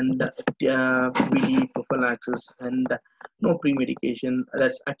 and VD prophylaxis, and no pre-medication.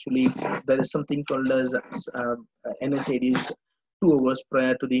 That's actually, there is something called as NSAIDs 2 hours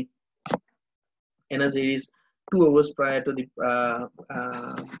prior to the NSAIDs 2 hours prior to the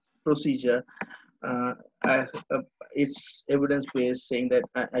procedure. uh, I, uh, it's evidence based, saying that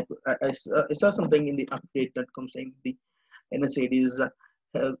I saw something in the update.com saying the NSAIDs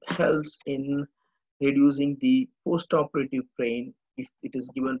helps in reducing the post-operative pain if it is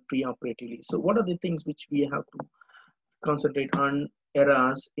given pre-operatively. So what are the things which we have to concentrate on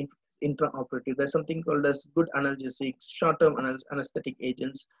eras in intraoperative? There's something called as good analgesics, short-term anesthetic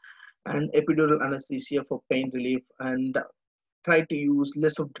agents, and epidural anesthesia for pain relief, and try to use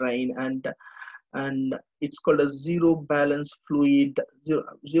less of drain, and it's called a zero balance fluid,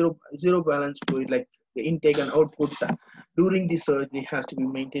 like the intake and output during the surgery has to be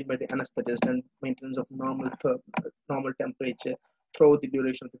maintained by the anesthetist, and maintenance of normal temperature throughout the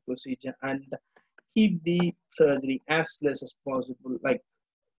duration of the procedure, and keep the surgery as less as possible, like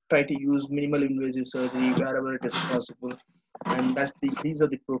try to use minimal invasive surgery wherever it is possible. And these are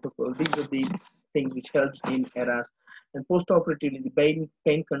the protocol, these are the things which helps in eras. And post-operatively, the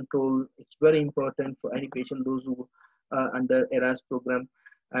pain control, it's very important for any patient, those who are under eras program,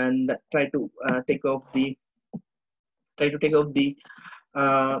 and try to take off the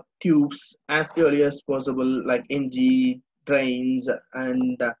tubes as early as possible, like NG drains,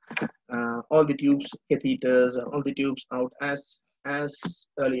 and all the tubes, catheters, all the tubes out as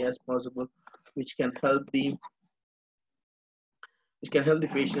early as possible, which can help the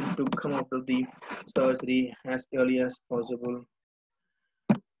patient to come out of the surgery as early as possible.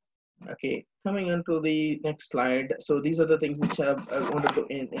 Okay, coming on to the next slide. So these are the things which I wanted to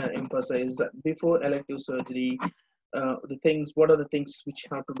emphasize. Before elective surgery, what are the things which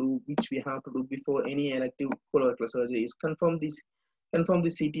we have to do before any elective colorectal surgery is confirm the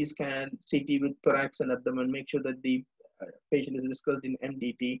CT scan, CT with thorax and abdomen, make sure that the patient is discussed in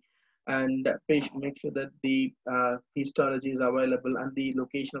MDT, and make sure that the histology is available and the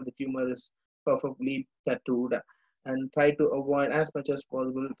location of the tumor is perfectly tattooed, and try to avoid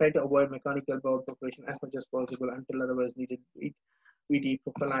mechanical bowel preparation as much as possible until otherwise needed. VT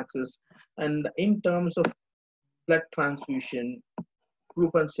prophylaxis. And in terms of blood transfusion,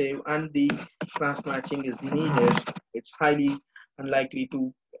 group and save and the cross matching is needed. It's highly unlikely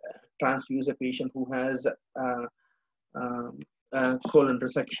to transfuse a patient who has um, colon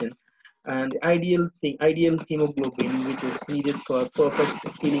resection. And the ideal hemoglobin, which is needed for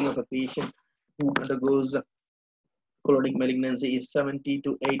perfect healing of a patient who undergoes colonic malignancy, is 70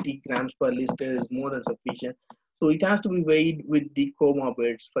 to 80 grams per liter, is more than sufficient. So it has to be weighed with the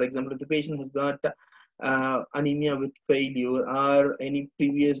comorbids. For example, if the patient has got anemia with failure, or any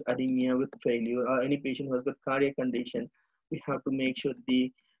previous anemia with failure, or any patient who has got cardiac condition, we have to make sure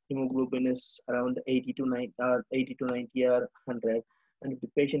the hemoglobin is around 80 to 90, 80 to 90 or 100. And if the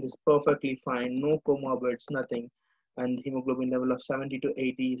patient is perfectly fine, no comorbids, nothing, and hemoglobin level of 70 to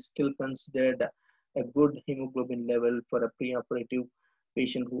 80 is still considered a good hemoglobin level for a preoperative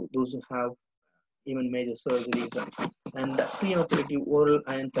patient, those who have even major surgeries. And preoperative oral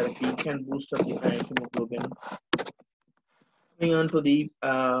iron therapy can boost up the iron hemoglobin. Moving on to the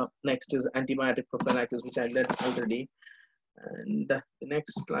next is antibiotic prophylaxis, which I led already. And the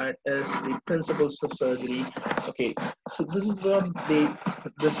next slide is the principles of surgery. Okay, so this is what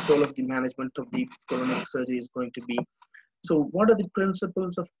this role of the management of the colonic surgery is going to be. So what are the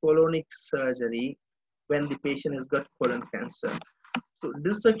principles of colonic surgery when the patient has got colon cancer? So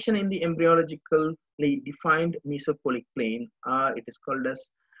dissection in the embryologically defined mesocolic plane, it is called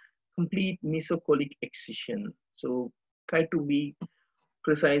as complete mesocolic excision. So try to be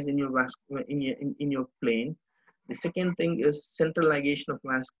precise in your in your plane. The second thing is central ligation of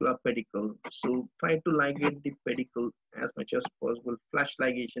vascular pedicle. So try to ligate the pedicle as much as possible. Flash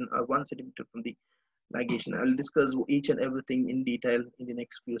ligation or 1 centimeter from the ligation. I'll discuss each and everything in detail in the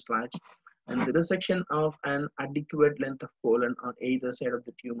next few slides. And the resection of an adequate length of colon on either side of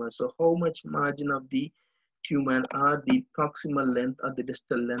the tumor. So how much margin of the tumor or the proximal length or the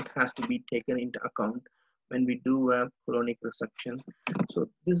distal length has to be taken into account when we do a colonic resection. So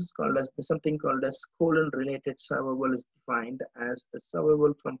this is called as something called as colon related survival is defined as the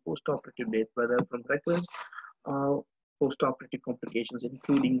survival from post-operative death, whether from recurrence or postoperative complications,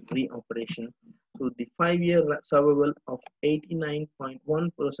 including reoperation. So the 5-year survival of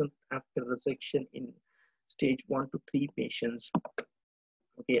 89.1% after resection in stage 1 to 3 patients.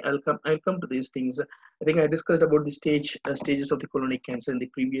 Okay, I'll come to these things. I think I discussed about the stages of the colonic cancer in the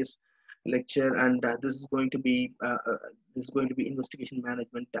previous lecture, and this is going to be investigation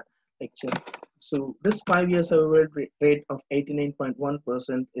management lecture. So this 5-year survival rate of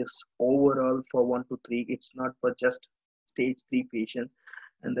 89.1% is overall for 1 to 3. It's not for just stage 3 patient.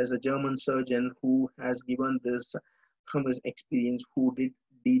 And there's a German surgeon who has given this from his experience, who did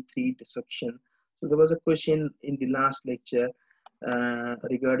D3 dissection. So there was a question in the last lecture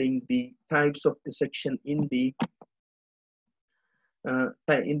regarding the types of dissection in the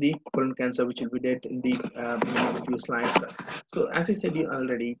colon cancer, which will be dead in the next few slides. So as I said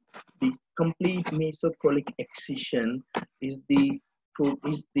already, the complete mesocolic excision is the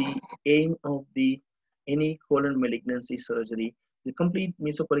aim of any colon malignancy surgery. The complete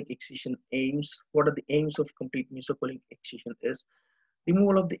mesocolic excision aims. What are the aims of complete mesocolic excision? Is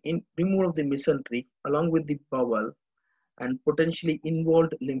removal of the mesentery along with the bowel and potentially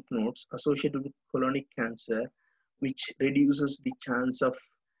involved lymph nodes associated with colonic cancer, which reduces the chance of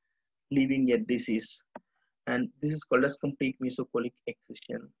leaving a disease. And this is called as complete mesocolic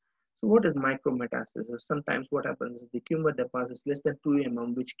excision. So what is micrometastasis? Sometimes what happens is the tumor deposits less than 2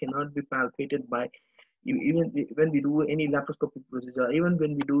 mm, which cannot be palpated by even when we do any laparoscopic procedure, even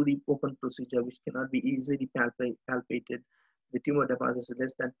when we do the open procedure, which cannot be easily palpated. The tumor deposits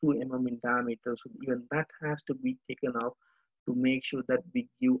less than 2 mm in diameter. So even that has to be taken off to make sure that we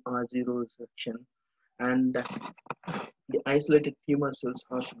give R0 resection. And the isolated tumor cells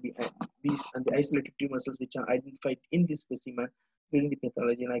should be the isolated tumor cells which are identified in this specimen during the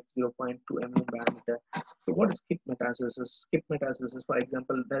pathology, like 0.2 mm diameter. So what is skip metastasis? Skip metastasis, for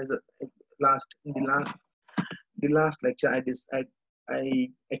example, there is the last lecture I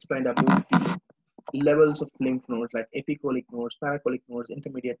explained about the levels of lymph nodes, like epicolic nodes, paracolic nodes,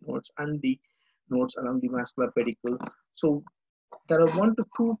 intermediate nodes, and the nodes along the vascular pedicle. So there are 1 to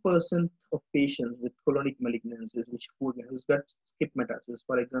 2% of patients with colonic malignancies who's got skip metastasis.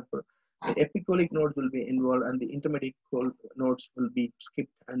 For example, the epicolic nodes will be involved, and the intermediate nodes will be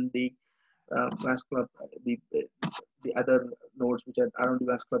skipped, and the vascular the other nodes which are around the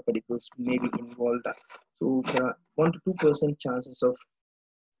vascular pedicles may be involved. So there are 1 to 2% chances of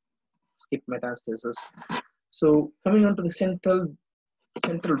skip metastasis. So coming on to the central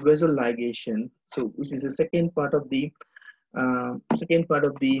vessel ligation, so which is the second part of the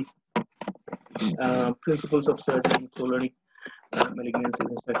principles of surgery in colonic malignancy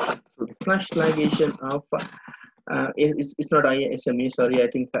inspection. So the flash ligation of it's not SMA. Sorry, I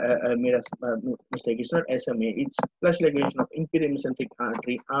think I made a mistake. It's not SMA. It's flash ligation of inferior mesenteric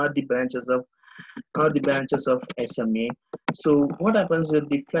artery are the branches of SMA. So what happens with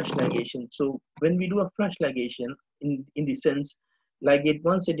the flash ligation? So when we do a flash ligation, in the sense ligate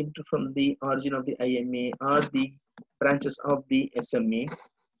 1 centimeter from the origin of the IMA or the branches of the SMA,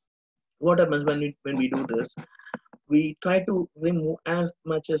 what happens when we do this? We try to remove as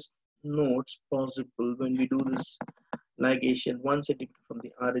much as nodes possible when we do this ligation 1 centimeter from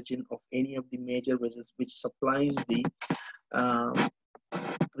the origin of any of the major vessels which supplies the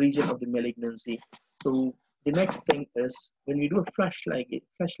region of the malignancy. So the next thing is, when we do a flash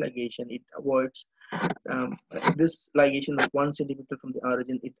ligation, it avoids this ligation of 1 centimeter from the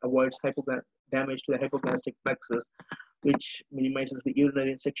origin. It avoids damage to the hypogastric plexus, which minimizes the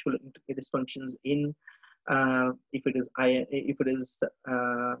urinary and sexual dysfunctions in if it is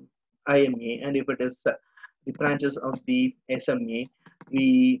IMA, and if it is the branches of the SMA,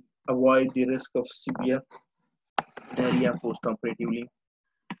 we avoid the risk of severe diarrhea postoperatively.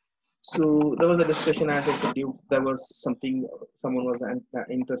 So there was a discussion, as I said, there was someone was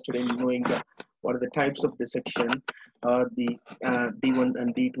interested in knowing what are the types of dissection, or the D1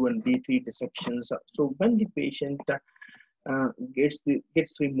 and D2 and D3 dissections. So when the patient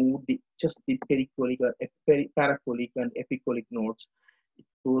gets removed just the pericolic or paracolic and epicolic nodes, it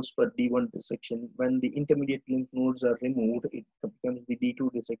goes for D1 dissection. When the intermediate lymph nodes are removed, it becomes the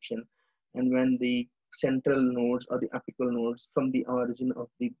D2 dissection. And when the central nodes or the apical nodes from the origin of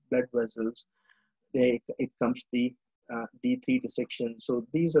the blood vessels, it comes the D3 dissection. So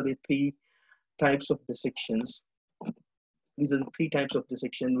these are the three types of dissections. These are the three types of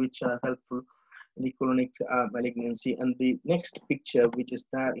dissection which are helpful in the colonic malignancy. And the next picture, which is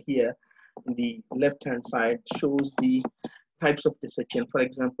here in the left hand side, shows the types of dissection. For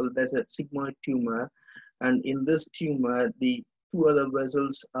example, there's a sigmoid tumor, and in this tumor, the two other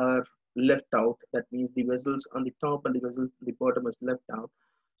vessels are left out. That means the vessels on the top and the vessels on the bottom is left out.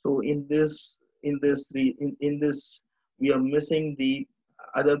 So in this we are missing the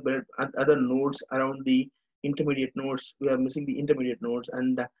other nodes around the intermediate nodes. We are missing the intermediate nodes,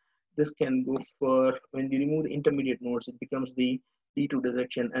 and this can go for, when we remove the intermediate nodes, it becomes the D2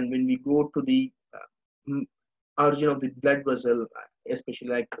 dissection. And when we go to the origin of the blood vessel, especially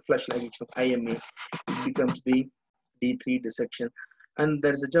like flush ligation of IMA, it becomes the D3 dissection. And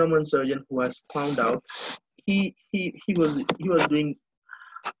there's a German surgeon who has found out, he was doing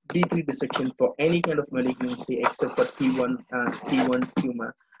D3 dissection for any kind of malignancy except for T1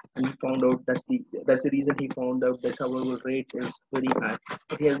 tumor, and he found out that's the reason he found out the survival rate is very high.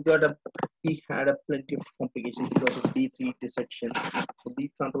 But he had a plenty of complications because of D3 dissection. So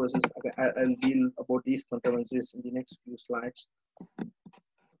these controversies, I'll deal about these controversies in the next few slides.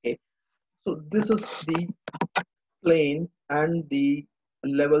 Okay, so this is the plane and the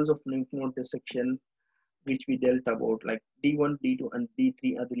levels of lymph node dissection which we dealt about, like D1, D2, and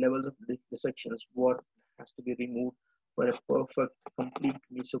D3 are the levels of dissections what has to be removed for a perfect, complete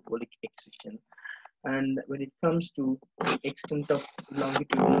mesocolic excision. And when it comes to the extent of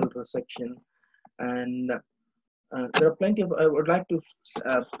longitudinal resection, and there are plenty of, I would like to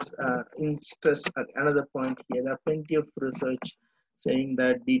stress another point here. There are plenty of research saying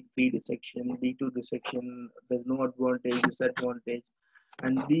that D3 dissection, D2 dissection, there's no advantage, disadvantage.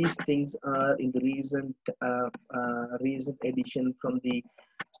 And these things are in the recent edition from the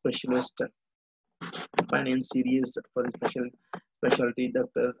specialist finance series for the specialty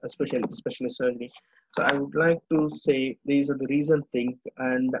doctor, specialist surgery. So I would like to say these are the recent thing,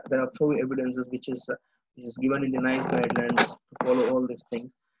 and there are few evidences which is given in the NICE guidelines to follow all these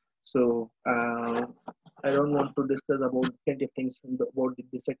things. So I don't want to discuss about plenty of things about the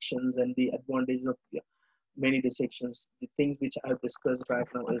dissections and the advantages of many dissections. The things which I have discussed right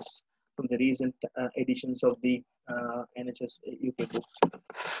now is from the recent editions of the NHS UK books.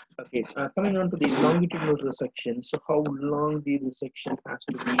 Okay, coming on to the longitudinal resection. So how long the resection has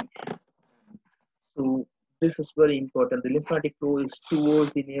to be. So this is very important. The lymphatic flow is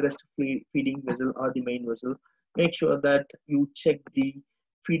towards the nearest feeding vessel or the main vessel. Make sure that you check the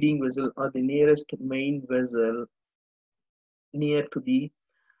feeding vessel or the nearest main vessel near to the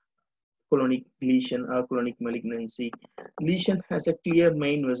colonic lesion or colonic malignancy. Lesion has a clear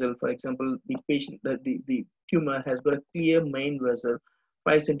main vessel. For example, the tumor has got a clear main vessel,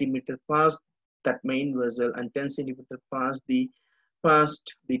 5 centimeter past that main vessel and 10 centimeter past the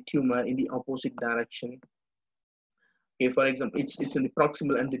tumor in the opposite direction. Okay, for example, it's in the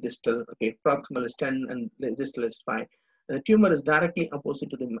proximal and the distal. Okay, proximal is 10 and the distal is 5. And the tumor is directly opposite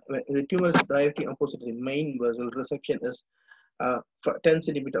to the main vessel. Resection is 10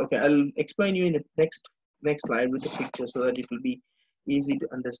 centimeter. Okay, I'll explain you in the next slide with the picture so that it will be easy to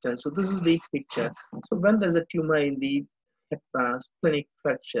understand. So this is the picture. So when there's a tumor in the splenic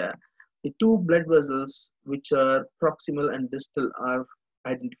fracture, the two blood vessels which are proximal and distal are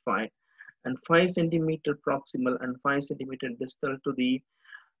identified, and 5 centimeter proximal and 5 centimeter distal to the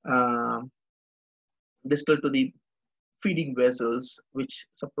feeding vessels which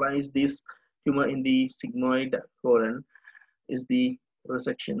supplies this tumor in the sigmoid colon is the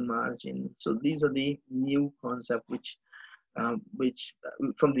resection margin. So these are the new concept which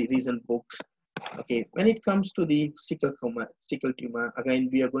from the recent books. Okay, when it comes to the sickle tumor, again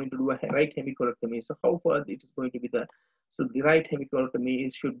we are going to do a right hemicolectomy. So how far it is going to be there? So the right hemicolectomy,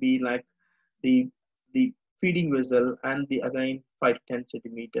 it should be like the feeding vessel and the again 5 to 10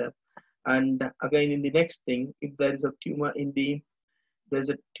 centimeter. And again in the next thing, if there is a tumor in the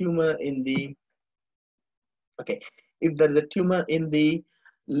okay, if there is a tumor in the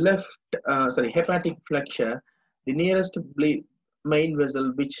left hepatic flexure, the nearest main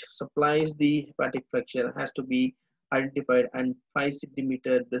vessel which supplies the hepatic flexure has to be identified, and 5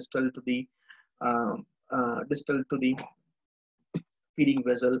 centimeter distal to the feeding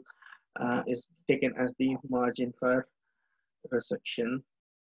vessel is taken as the margin for resection.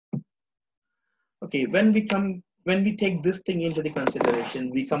 Okay, when we take this thing into the consideration,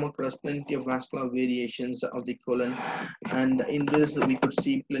 we come across plenty of vascular variations of the colon, and in this we could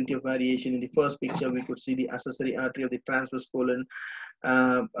see plenty of variation. In the first picture, we could see the accessory artery of the transverse colon,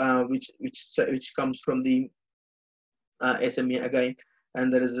 which comes from the SMA again,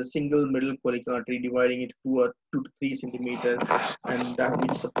 and there is a single middle colic artery dividing it 2 to 3 centimeter, and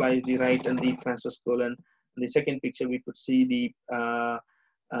which supplies the right and the transverse colon. In the second picture, we could see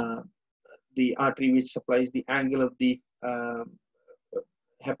the artery which supplies the angle of the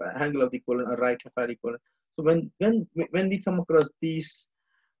colon or right hepatic colon. So when we come across these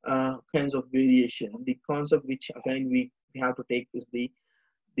kinds of variation, the concept which again we have to take is the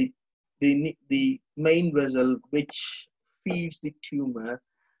main vessel which feeds the tumor,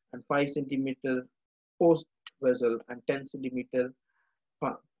 and 5 centimeter post vessel and 10 centimeter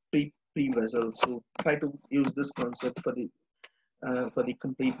pre-vessel. So try to use this concept for the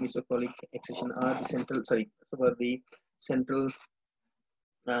complete mesocolic excision or the central, sorry, for the central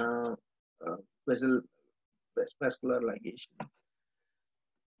uh, uh, vessel vascular ligation.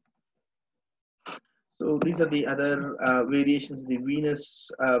 So these are the other variations, the venous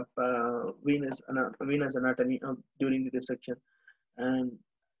anatomy during the dissection, and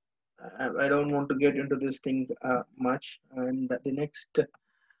I don't want to get into this thing much. And the next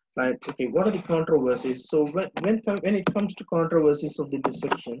slide, okay, what are the controversies? So when it comes to controversies of the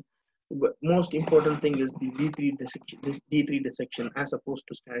dissection, the most important thing is the D3 dissection, this D3 dissection as opposed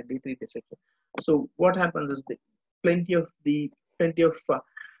to standard D3 dissection. So what happens is plenty of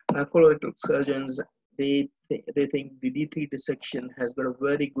colorectal surgeons, they think the D3 dissection has got a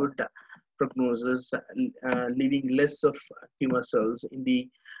very good prognosis, leaving less of tumor cells in the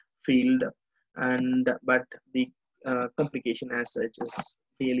field, and but the complication as such is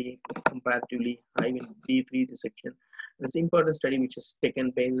really comparatively high in D3 dissection. This important study which is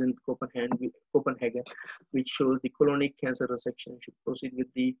taken place in Copenhagen, which shows the colonic cancer resection should proceed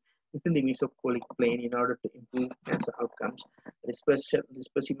within the mesocolic plane in order to improve cancer outcomes. The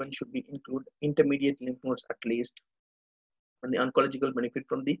specimen should be include intermediate lymph nodes at least, and the oncological benefit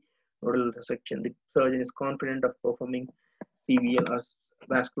from the nodal resection. The surgeon is confident of performing CVL or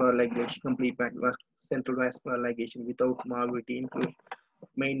vascular ligation, complete central vascular ligation without morbidity. Inclusion of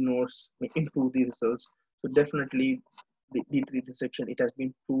main nodes may improve the results. So definitely the D3 dissection, it has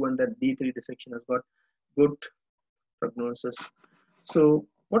been proven that D3 dissection has got good prognosis. So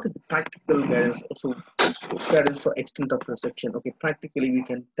what is the practical guidance? So guidance for extent of resection. Okay, practically we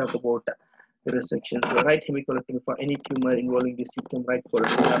can talk about the resections. The right hemicolectomy for any tumor involving the septum, right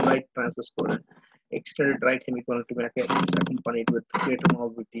colon, or right transverse colon. Extended right hemicolectomy is accompanied with greater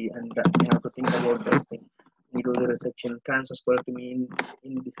morbidity, and we have to think about this thing. We do the resection. Transverse colectomy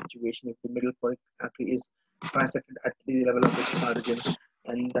in the situation if the middle colic artery is bisected at the level of its origin,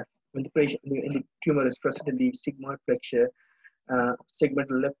 and when the tumor is present in the sigmoid flexure,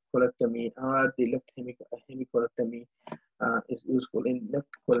 segmental left colectomy or the left hemicolectomy is useful in left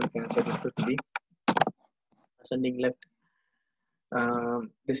colon cancer, distal to the ascending left,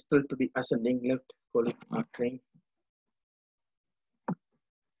 distal to the ascending left colic artery.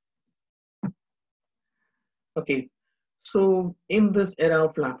 Okay, so in this era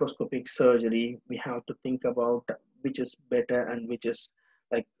of laparoscopic surgery, we have to think about which is better and which is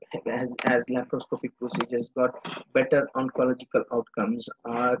like as laparoscopic procedures got better oncological outcomes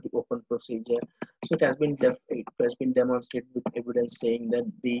are the open procedure. So it has been demonstrated with evidence saying that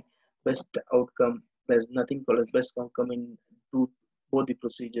the best outcome, there's nothing called as best outcome in both the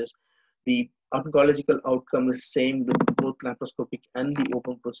procedures. The oncological outcome is same with both laparoscopic and the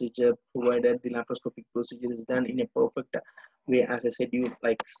open procedure, provided the laparoscopic procedure is done in a perfect way, as I said, you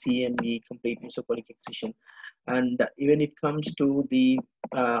like CME, complete mesocolic excision. And when it comes to the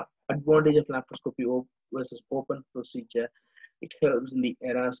advantage of laparoscopy versus open procedure, it helps in the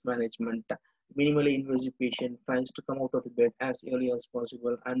errors management. Minimally invasive patient tries to come out of the bed as early as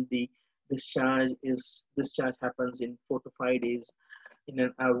possible, and the discharge happens in 4 to 5 days in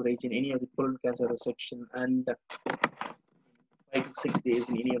an average in any of the colon cancer resection, and 5 to 6 days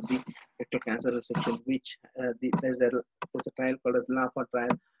in any of the rectal cancer resection, which there's a trial called as LAPA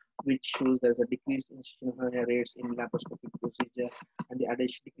trial, which shows there's a decreased incision hernia rates in laparoscopic procedure and the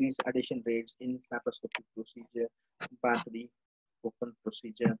decreased adhesion rates in laparoscopic procedure compared to the open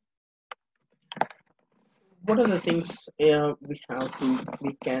procedure. What are the things we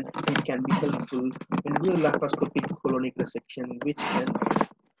can be helpful when we do laparoscopic colonic resection, which can, if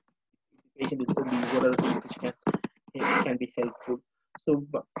the patient is obese, what are the things which can be helpful? So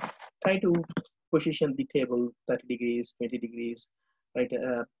try to position the table 30 degrees, 20 degrees, right,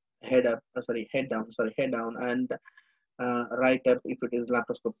 head down, and right up if it is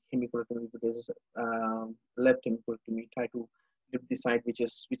laparoscopic hemicolectomy, if it is left hemicolectomy, try to lift the side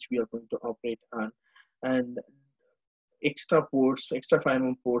which we are going to operate on. And extra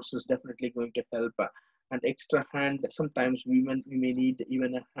 5mm ports is definitely going to help, and extra hand, sometimes we may need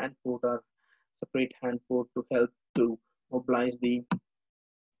even a hand port or separate hand port to help to mobilize the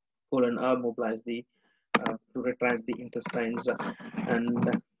colon or mobilize the to retract the intestines,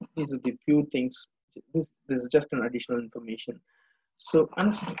 and these are the few things. This is just an additional information. So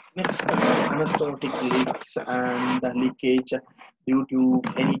next, anastomotic leaks and leakage due to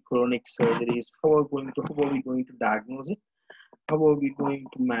any chronic surgeries. How are we going to diagnose it? How are we going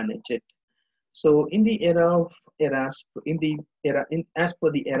to manage it? So in the era of ERAS, as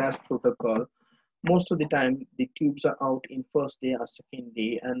per the ERAS protocol, Most of the time the tubes are out in first day or second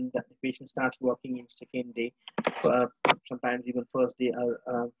day, and the patient starts working in second day, uh, sometimes even first day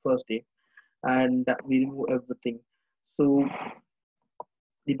or first day, and we remove everything. So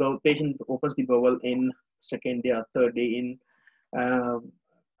the patient opens the bowel in second day or third day um,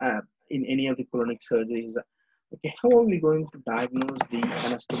 in any of the colonic surgeries. Okay, how are we going to diagnose the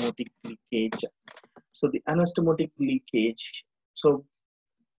anastomotic leakage? So the anastomotic leakage. So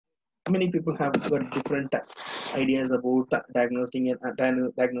many people have got different ideas about diagnosing an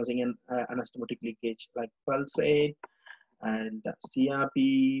anastomotic leakage, like pulse rate and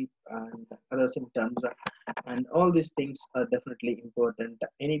CRP and other symptoms, and all these things are definitely important.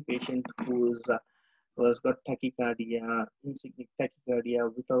 Any patient who has got tachycardia, insignificant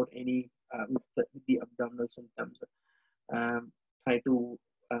tachycardia without any with the abdominal symptoms, um, try to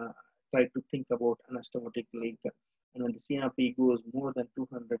uh, try to think about anastomotic leak. And when the CRP goes more than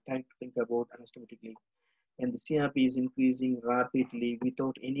 200, try to think about anastomotic leak. And the CRP is increasing rapidly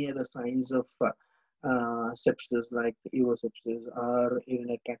without any other signs of sepsis like urosepsis or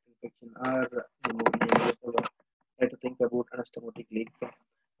urinary tract infection or pneumonia, whatever. Try to think about anastomotic leak.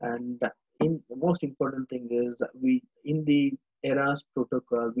 And in the most important thing is, we in the ERAS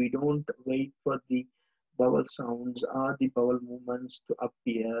protocol, we don't wait for the bowel sounds or the bowel movements to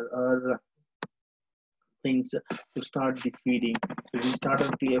appear or things to start the feeding. So we start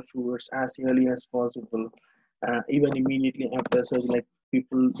on clear fluids as early as possible. Even immediately after surgery, like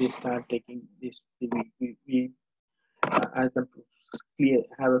people, they start taking this. We ask them to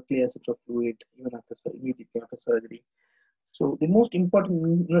have a clear source of fluid even after immediately after surgery. So the most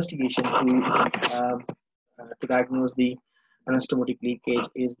important investigation to diagnose the anastomotic leakage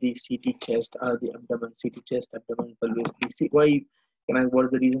is the CT chest or the abdomen. CT chest, abdomen, pelvis. Why can I? What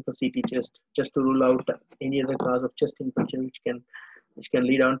is the reason for CT chest? Just to rule out any other cause of chest infection which can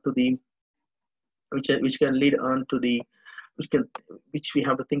lead on to the which can lead on to the which can which we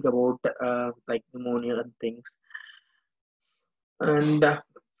have to think about, like pneumonia and things. And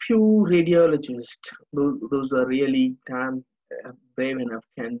few radiologists, those are really damn brave enough,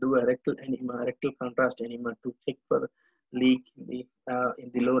 can do a rectal enema, rectal contrast enema, to check for leak in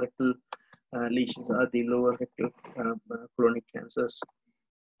the lower rectal lesions or the lower rectal colonic cancers.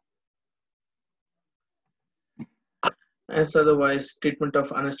 As otherwise, treatment of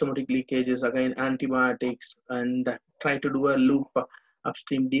anastomotic leakage is again antibiotics, and try to do a loop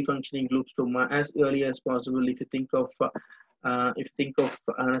upstream defunctioning loop stoma as early as possible. If you think of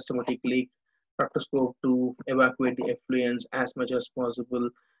anastomotic leak, proctoscope to evacuate the effluents as much as possible,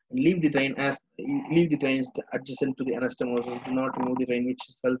 and leave the drains adjacent to the anastomosis. Do not remove the drain, which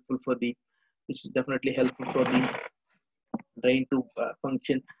is definitely helpful for the brain to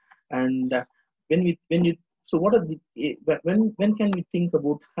function. And when you so what are the when can we think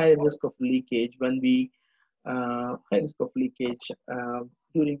about high risk of leakage? When we high risk of leakage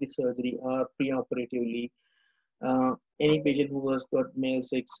during the surgery or preoperatively. Any patient who has got male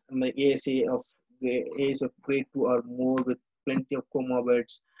sex ASA of grade 2 or more with plenty of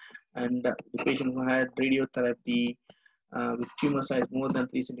comorbids, and the patient who had radiotherapy with tumor size more than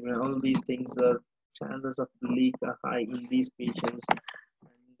 3 centimeters, all these things are chances of leak are high in these patients.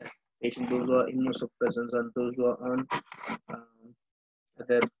 And patients, those who are immunosuppressants and those who are on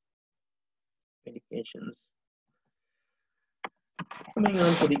other medications. Coming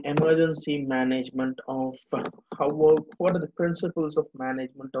on to the emergency management of what are the principles of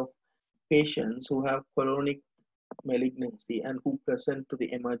management of patients who have colonic malignancy and who present to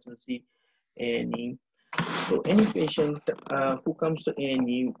the emergency A&E. So any patient who comes to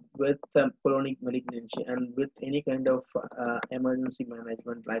A&E with colonic malignancy and with any kind of emergency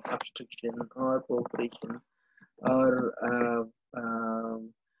management like obstruction or perforation or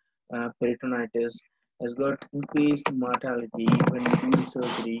peritonitis has got increased mortality when we do the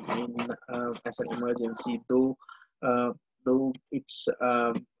surgery as an emergency, uh, though it's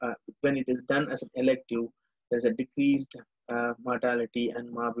when it is done as an elective, there's a decreased mortality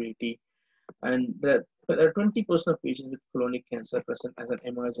and morbidity. And there are 20% of patients with colonic cancer present as an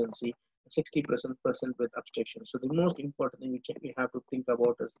emergency, 60% present with obstruction. So the most important thing we have to think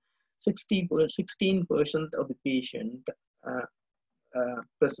about is 16% of the patient uh,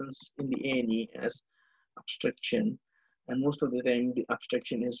 presence in the A&E as obstruction, and most of the time the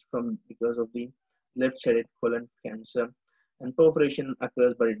obstruction is from because of the left-sided colon cancer. And perforation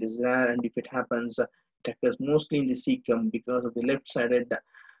occurs, but it is rare, and if it happens, it occurs mostly in the cecum because of the left-sided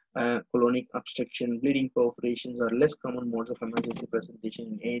colonic obstruction. Bleeding perforations are less common modes of emergency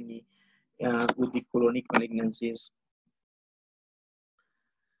presentation in A&E with the colonic malignancies.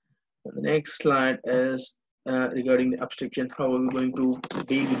 And the next slide is regarding the obstruction. How are we going to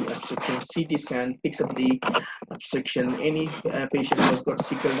deal with the obstruction? CT scan picks up the obstruction. Any patient who has got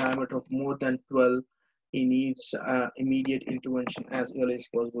cecal diameter of more than 12, he needs immediate intervention as early as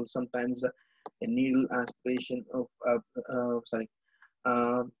possible. Sometimes a needle aspiration of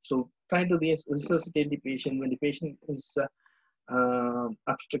so try to resuscitate the patient when the patient is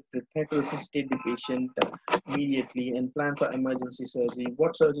obstructed. Try to resuscitate the patient immediately and plan for emergency surgery.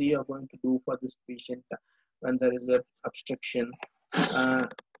 What surgery you are going to do for this patient when there is a obstruction?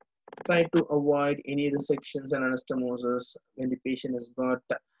 Try to avoid any resections and anastomosis when the patient has got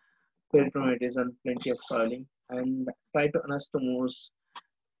peritonitis and plenty of soiling, and try to anastomose,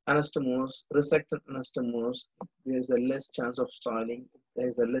 resected anastomose. There's a less chance of soiling.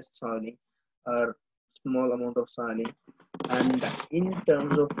 There's a less soiling or small amount of soiling. And in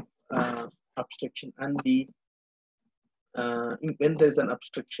terms of obstruction and the when there's an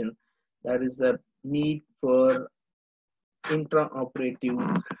obstruction, there is a need for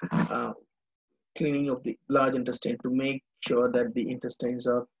intraoperative cleaning of the large intestine to make sure that the intestines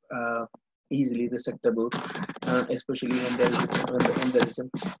are easily resectable, especially when there is a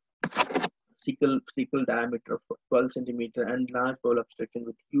cecal diameter of 12 centimeter and large bowel obstruction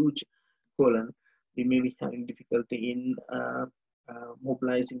with huge colon. We may be having difficulty in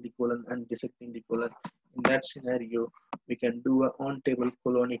mobilizing the colon and dissecting the colon. In that scenario, we can do a on-table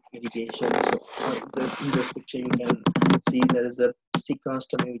colonic irrigation. So in this picture, you can see there is a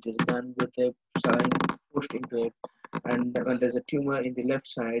cecostomy which is done with a saline pushed into it. And when there's a tumor in the left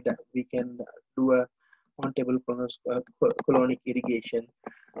side, we can do a on-table colonic irrigation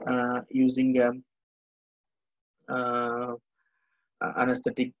using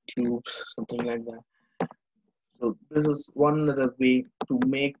anesthetic tubes, something like that. So this is one other way to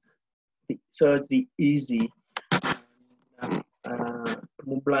make the surgery easy, to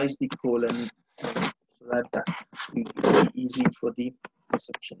mobilize the colon so that it will be easy for the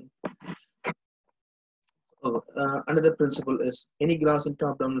resection. Another principle is any gross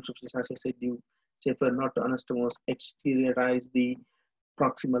intra-abdominal obstructions, as I said, you safer not to anastomose, exteriorize the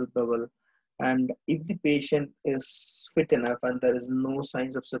proximal bowel. And if the patient is fit enough and there is no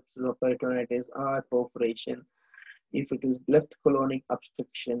signs of sepsis or peritonitis or perforation, if it is left colonic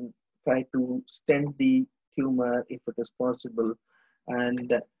obstruction, try to stent the tumor if it is possible.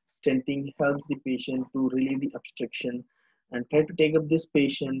 And stenting helps the patient to relieve the obstruction, and try to take up this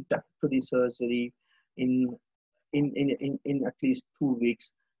patient to the surgery in at least 2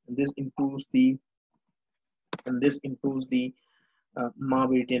 weeks. And this improves the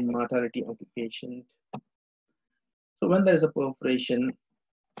morbidity and mortality of the patient. So when there is a perforation,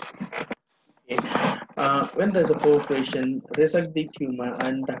 when there's a perforation, resect the tumor,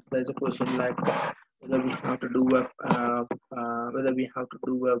 and there's a question like whether we have to do a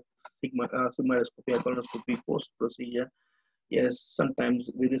sigmoidoscopy or colonoscopy post procedure. Yes, sometimes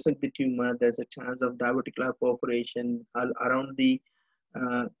we resect the tumor. There's a chance of diverticular perforation around the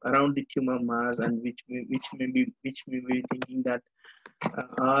tumor mass, and which may be thinking that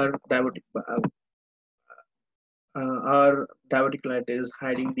our diverticulitis is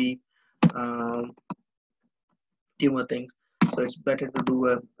hiding the tumor things. So it's better to do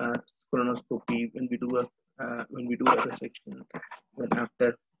a colonoscopy when we do a resection. Then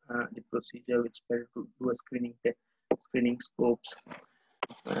after the procedure, it's better to do a screening scopes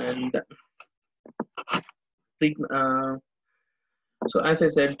and treatment. So as I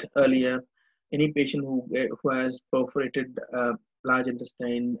said earlier, any patient who has perforated large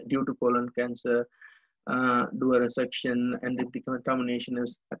intestine due to colon cancer, do a resection, and if the contamination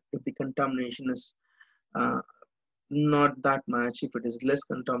is not that much, if it is less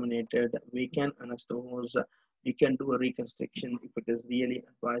contaminated, we can anastomose, we can do a reconstruction if it is really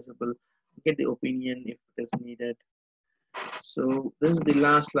advisable, get the opinion if it is needed. So this is the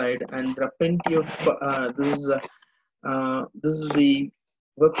last slide, and there are plenty of this is the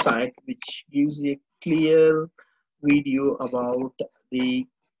website which gives a clear video about the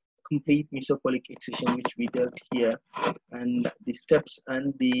complete mesocolic excision which we dealt here, and the steps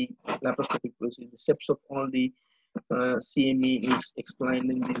and the laparoscopic procedure. The steps of all the CME is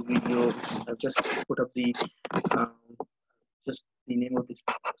explained in this video. I've just put up the just the name of this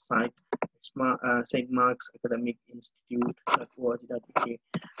site. It's St. Mark's Academic Institute.org.uk,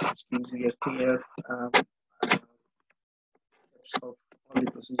 which gives you a clear steps of all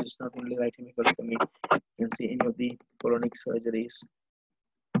the procedures, not only right hemicolectomy. You can see any of the colonic surgeries.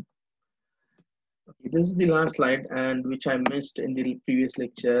 Okay, this is the last slide, and which I missed in the previous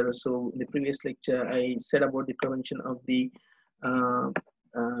lecture. So in the previous lecture, I said about the prevention of the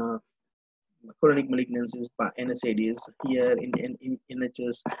colonic malignancies by NSAIDs. Here in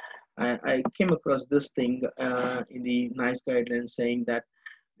NHS, I came across this thing in the NICE guidelines saying that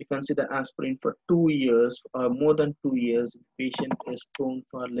we consider aspirin for 2 years or more than 2 years if patient is prone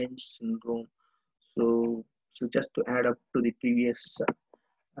for Lynch syndrome. So just to add up to the previous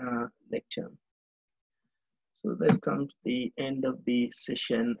lecture. So this comes the end of the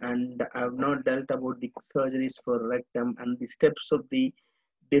session, and I have not dealt about the surgeries for rectum and the steps of the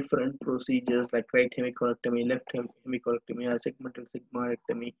different procedures like right hemicolectomy, left hemicolectomy, or segmental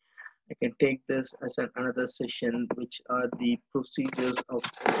sigmoidectomy. I can take this as another session, which are the procedures or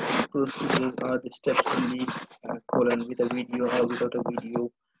the steps in the colon with a video or without a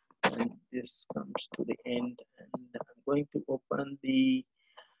video. And this comes to the end, and I'm going to open the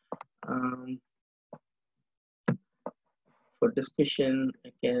um, for discussion.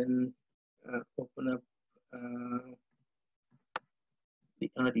 I can open up the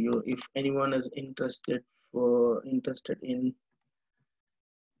audio if anyone is interested in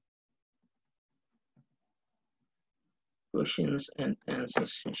questions and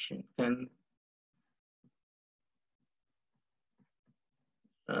answers session can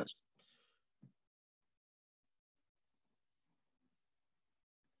ask.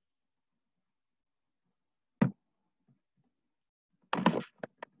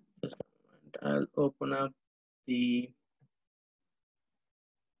 Just a moment. I'll open up the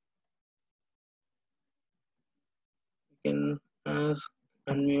you can ask,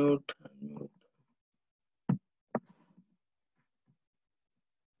 unmute.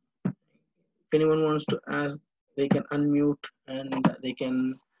 If anyone wants to ask, they can unmute and they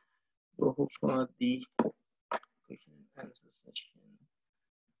can go for the question and answer session.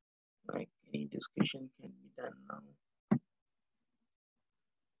 Like any discussion can be done now.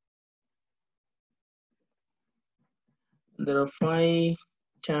 There are 5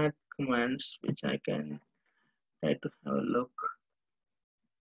 chat commands which I can try to have a look.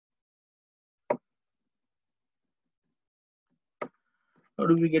 How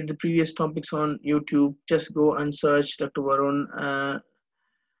do we get the previous topics on YouTube? Just go and search Dr. Varun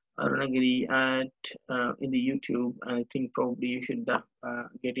Arunagiri in the YouTube. I think probably you should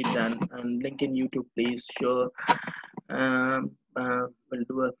get it done, and link in YouTube, please. Sure. We'll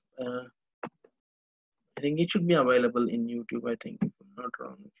do a. I think it should be available in YouTube. I think if I'm not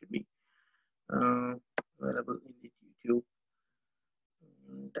wrong, it should be available in the YouTube.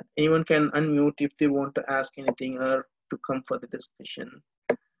 And anyone can unmute if they want to ask anything or to come for the discussion.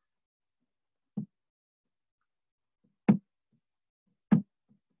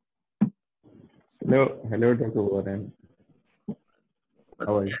 Hello, Dr. Warren.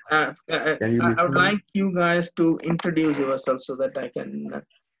 How are you? I would like you guys to introduce yourself so that I can.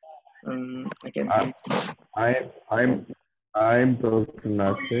 I'm Dr.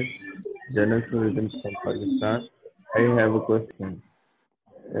 Nasir, General Surgeon from Pakistan. I have a question.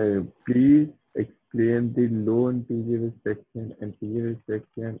 Please explain the low anterior section, anterior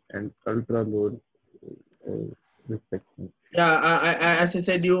section, and ultra low section. Yeah, as I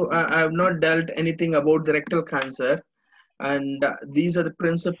said, I have not dealt anything about the rectal cancer, and these are the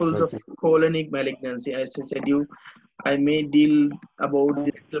principles of colonic malignancy. As I said, I may deal about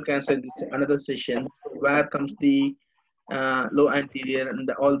the rectal cancer in this another session. Where comes the low anterior and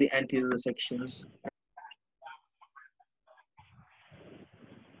all the anterior sections?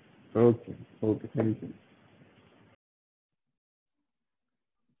 Okay, thank you.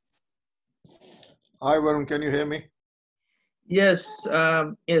 Hi, Varun, can you hear me? Yes,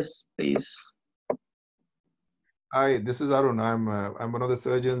 yes, please. Hi, this is Arun. I'm one of the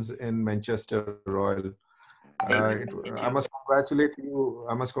surgeons in Manchester Royal. I must congratulate you.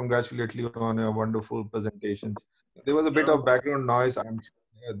 I must congratulate you on your wonderful presentations. There was a bit of background noise. I'm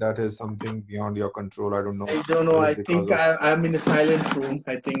sure that is something beyond your control. I don't know. I don't know. I think I'm in a silent room.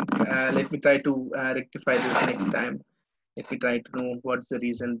 I think let me try to rectify this next time. Let me try to know what's the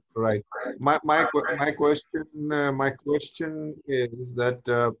reason. Right. My question is that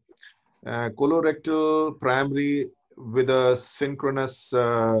colorectal primary with a synchronous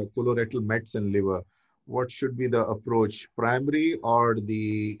colorectal mets and liver, what should be the approach, primary or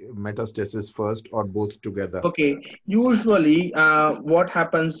the metastasis first, or both together? Okay, usually what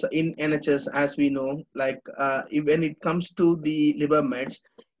happens in NHS, as we know, like when it comes to the liver mets,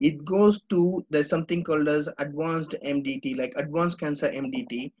 it goes to, there's something called as advanced MDT, like advanced cancer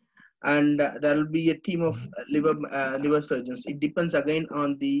MDT, and there will be a team of liver surgeons. It depends again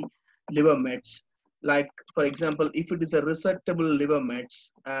on the liver mets. Like for example, if it is a resectable liver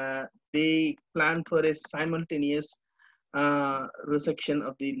mets, they plan for a simultaneous resection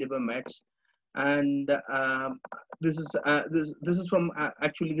of the liver mets, and this is from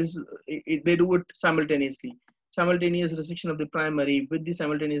actually they do it simultaneously. simultaneous resection of the primary with the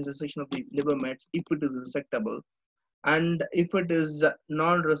simultaneous resection of the liver mets if it is resectable. And if it is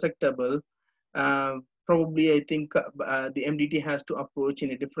non-resectable, probably I think the MDT has to approach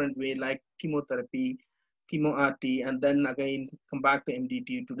in a different way, like chemotherapy, chemo RT, and then again come back to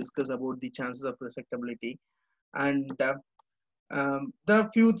MDT to discuss about the chances of resectability. And there are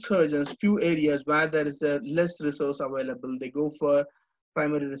few surgeons, few areas where there is a less resource available. They go for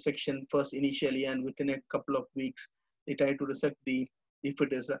primary resection first initially, and within a couple of weeks, they try to resect the, if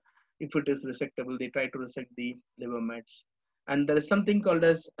it is resectable, they try to resect the liver mets. And there is something called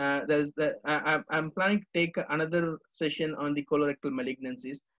as I'm planning to take another session on the colorectal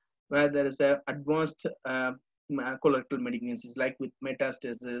malignancies, where there is a advanced colorectal malignancies, like with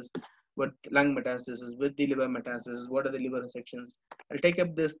metastasis, with lung metastasis, with the liver metastasis. What are the liver resections? I'll take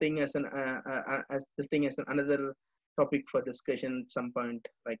up this thing as another topic for discussion at some point,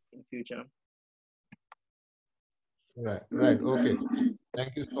 like in future. Right, right. Okay.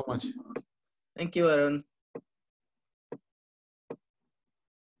 Thank you so much. Thank you, Arun.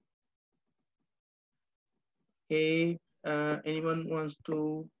 Okay, anyone wants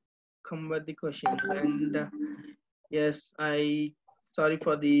to come with the questions? And yes, sorry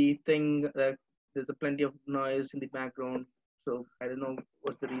for the thing that there's a plenty of noise in the background. So I don't know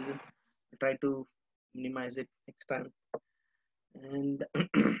what's the reason. I try to minimize it next time. And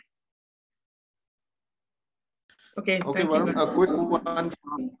okay, Okay, thank you. Varun, a quick one.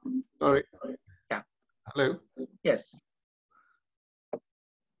 Sorry. Yeah. Hello. Yes.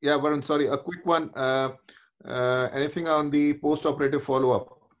 Yeah, Varun, sorry, a quick one. Anything on the post-operative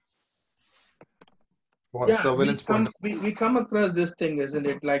follow-up for Yeah, surveillance point of we come across this thing, isn't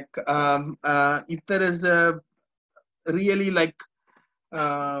it? Like if there is a really like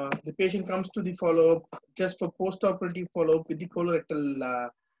the patient comes to the follow-up just for post-operative follow-up with the colorectal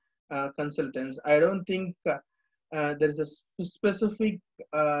consultants, I don't think there is a specific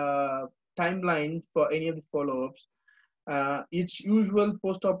timeline for any of the follow-ups. It's usual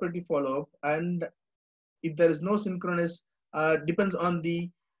post-operative follow-up, and if there is no synchronous, depends on the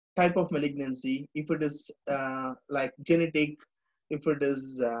type of malignancy. If it is like genetic, if it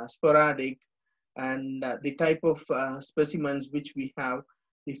is sporadic, and the type of specimens which we have,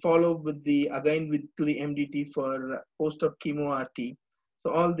 the follow with the again with to the MDT for post-op chemo RT.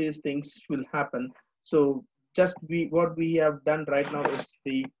 So all these things will happen. So just what we have done right now is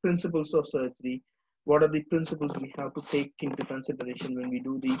the principles of surgery. What are the principles we have to take into consideration when we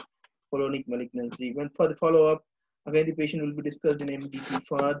do the colonic malignancy? When for the follow-up, again the patient will be discussed in MDT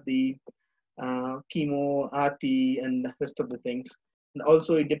for the chemo, RT, and rest of the things. And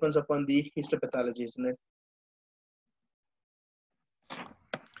also it depends upon the histopathology, isn't it?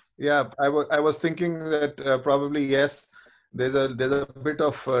 Yeah, I was thinking that probably yes, there's a bit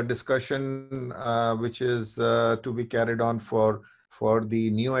of discussion which is to be carried on for the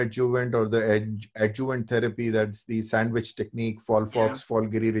neoadjuvant or the adjuvant therapy. That's the sandwich technique, Folfox,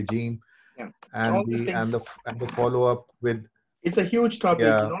 Folgeri regime, and all these things. the follow up with, It's a huge topic,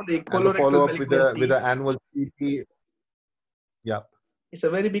 yeah, the and the colorectal follow up with malignancy. the annual CT. Yeah, It's a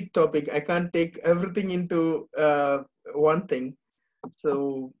very big topic. I can't take everything into one thing.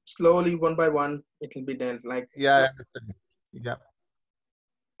 So slowly, one by one, it will be done. Like yeah, I understand. Yeah.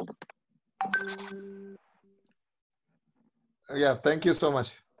 Yeah, thank you so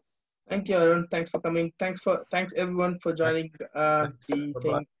much. thank you, Arun. Thanks for coming. Thanks everyone for joining Thanks. the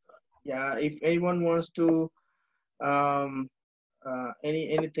Bye-bye. thing. Yeah, if anyone wants to um,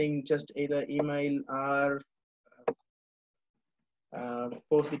 anything, just either email or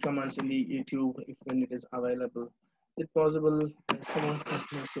post the comments in the YouTube if when it is available. Is it possible? Someone has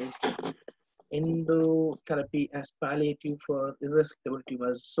messaged endotherapy as palliative for irresectable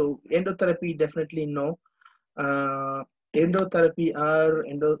tumors. So endotherapy, definitely no. Uh, endotherapy or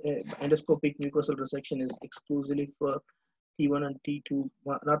endoscopic mucosal resection is exclusively for T1 and T2,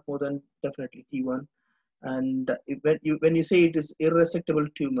 not more than definitely T1. And when you say it is irresectable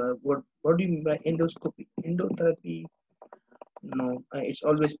tumor, what do you mean by endoscopy? Endotherapy? No, it's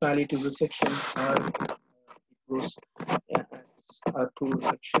always palliative resection, or it goes as to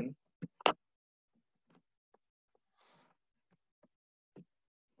resection.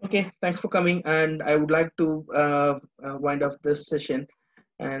 Okay, thanks for coming, and I would like to wind off this session.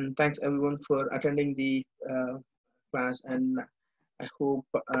 And thanks everyone for attending the class, and I hope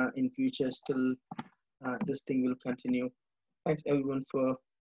in future still this thing will continue. Thanks everyone for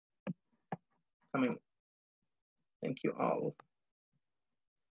coming. Thank you all.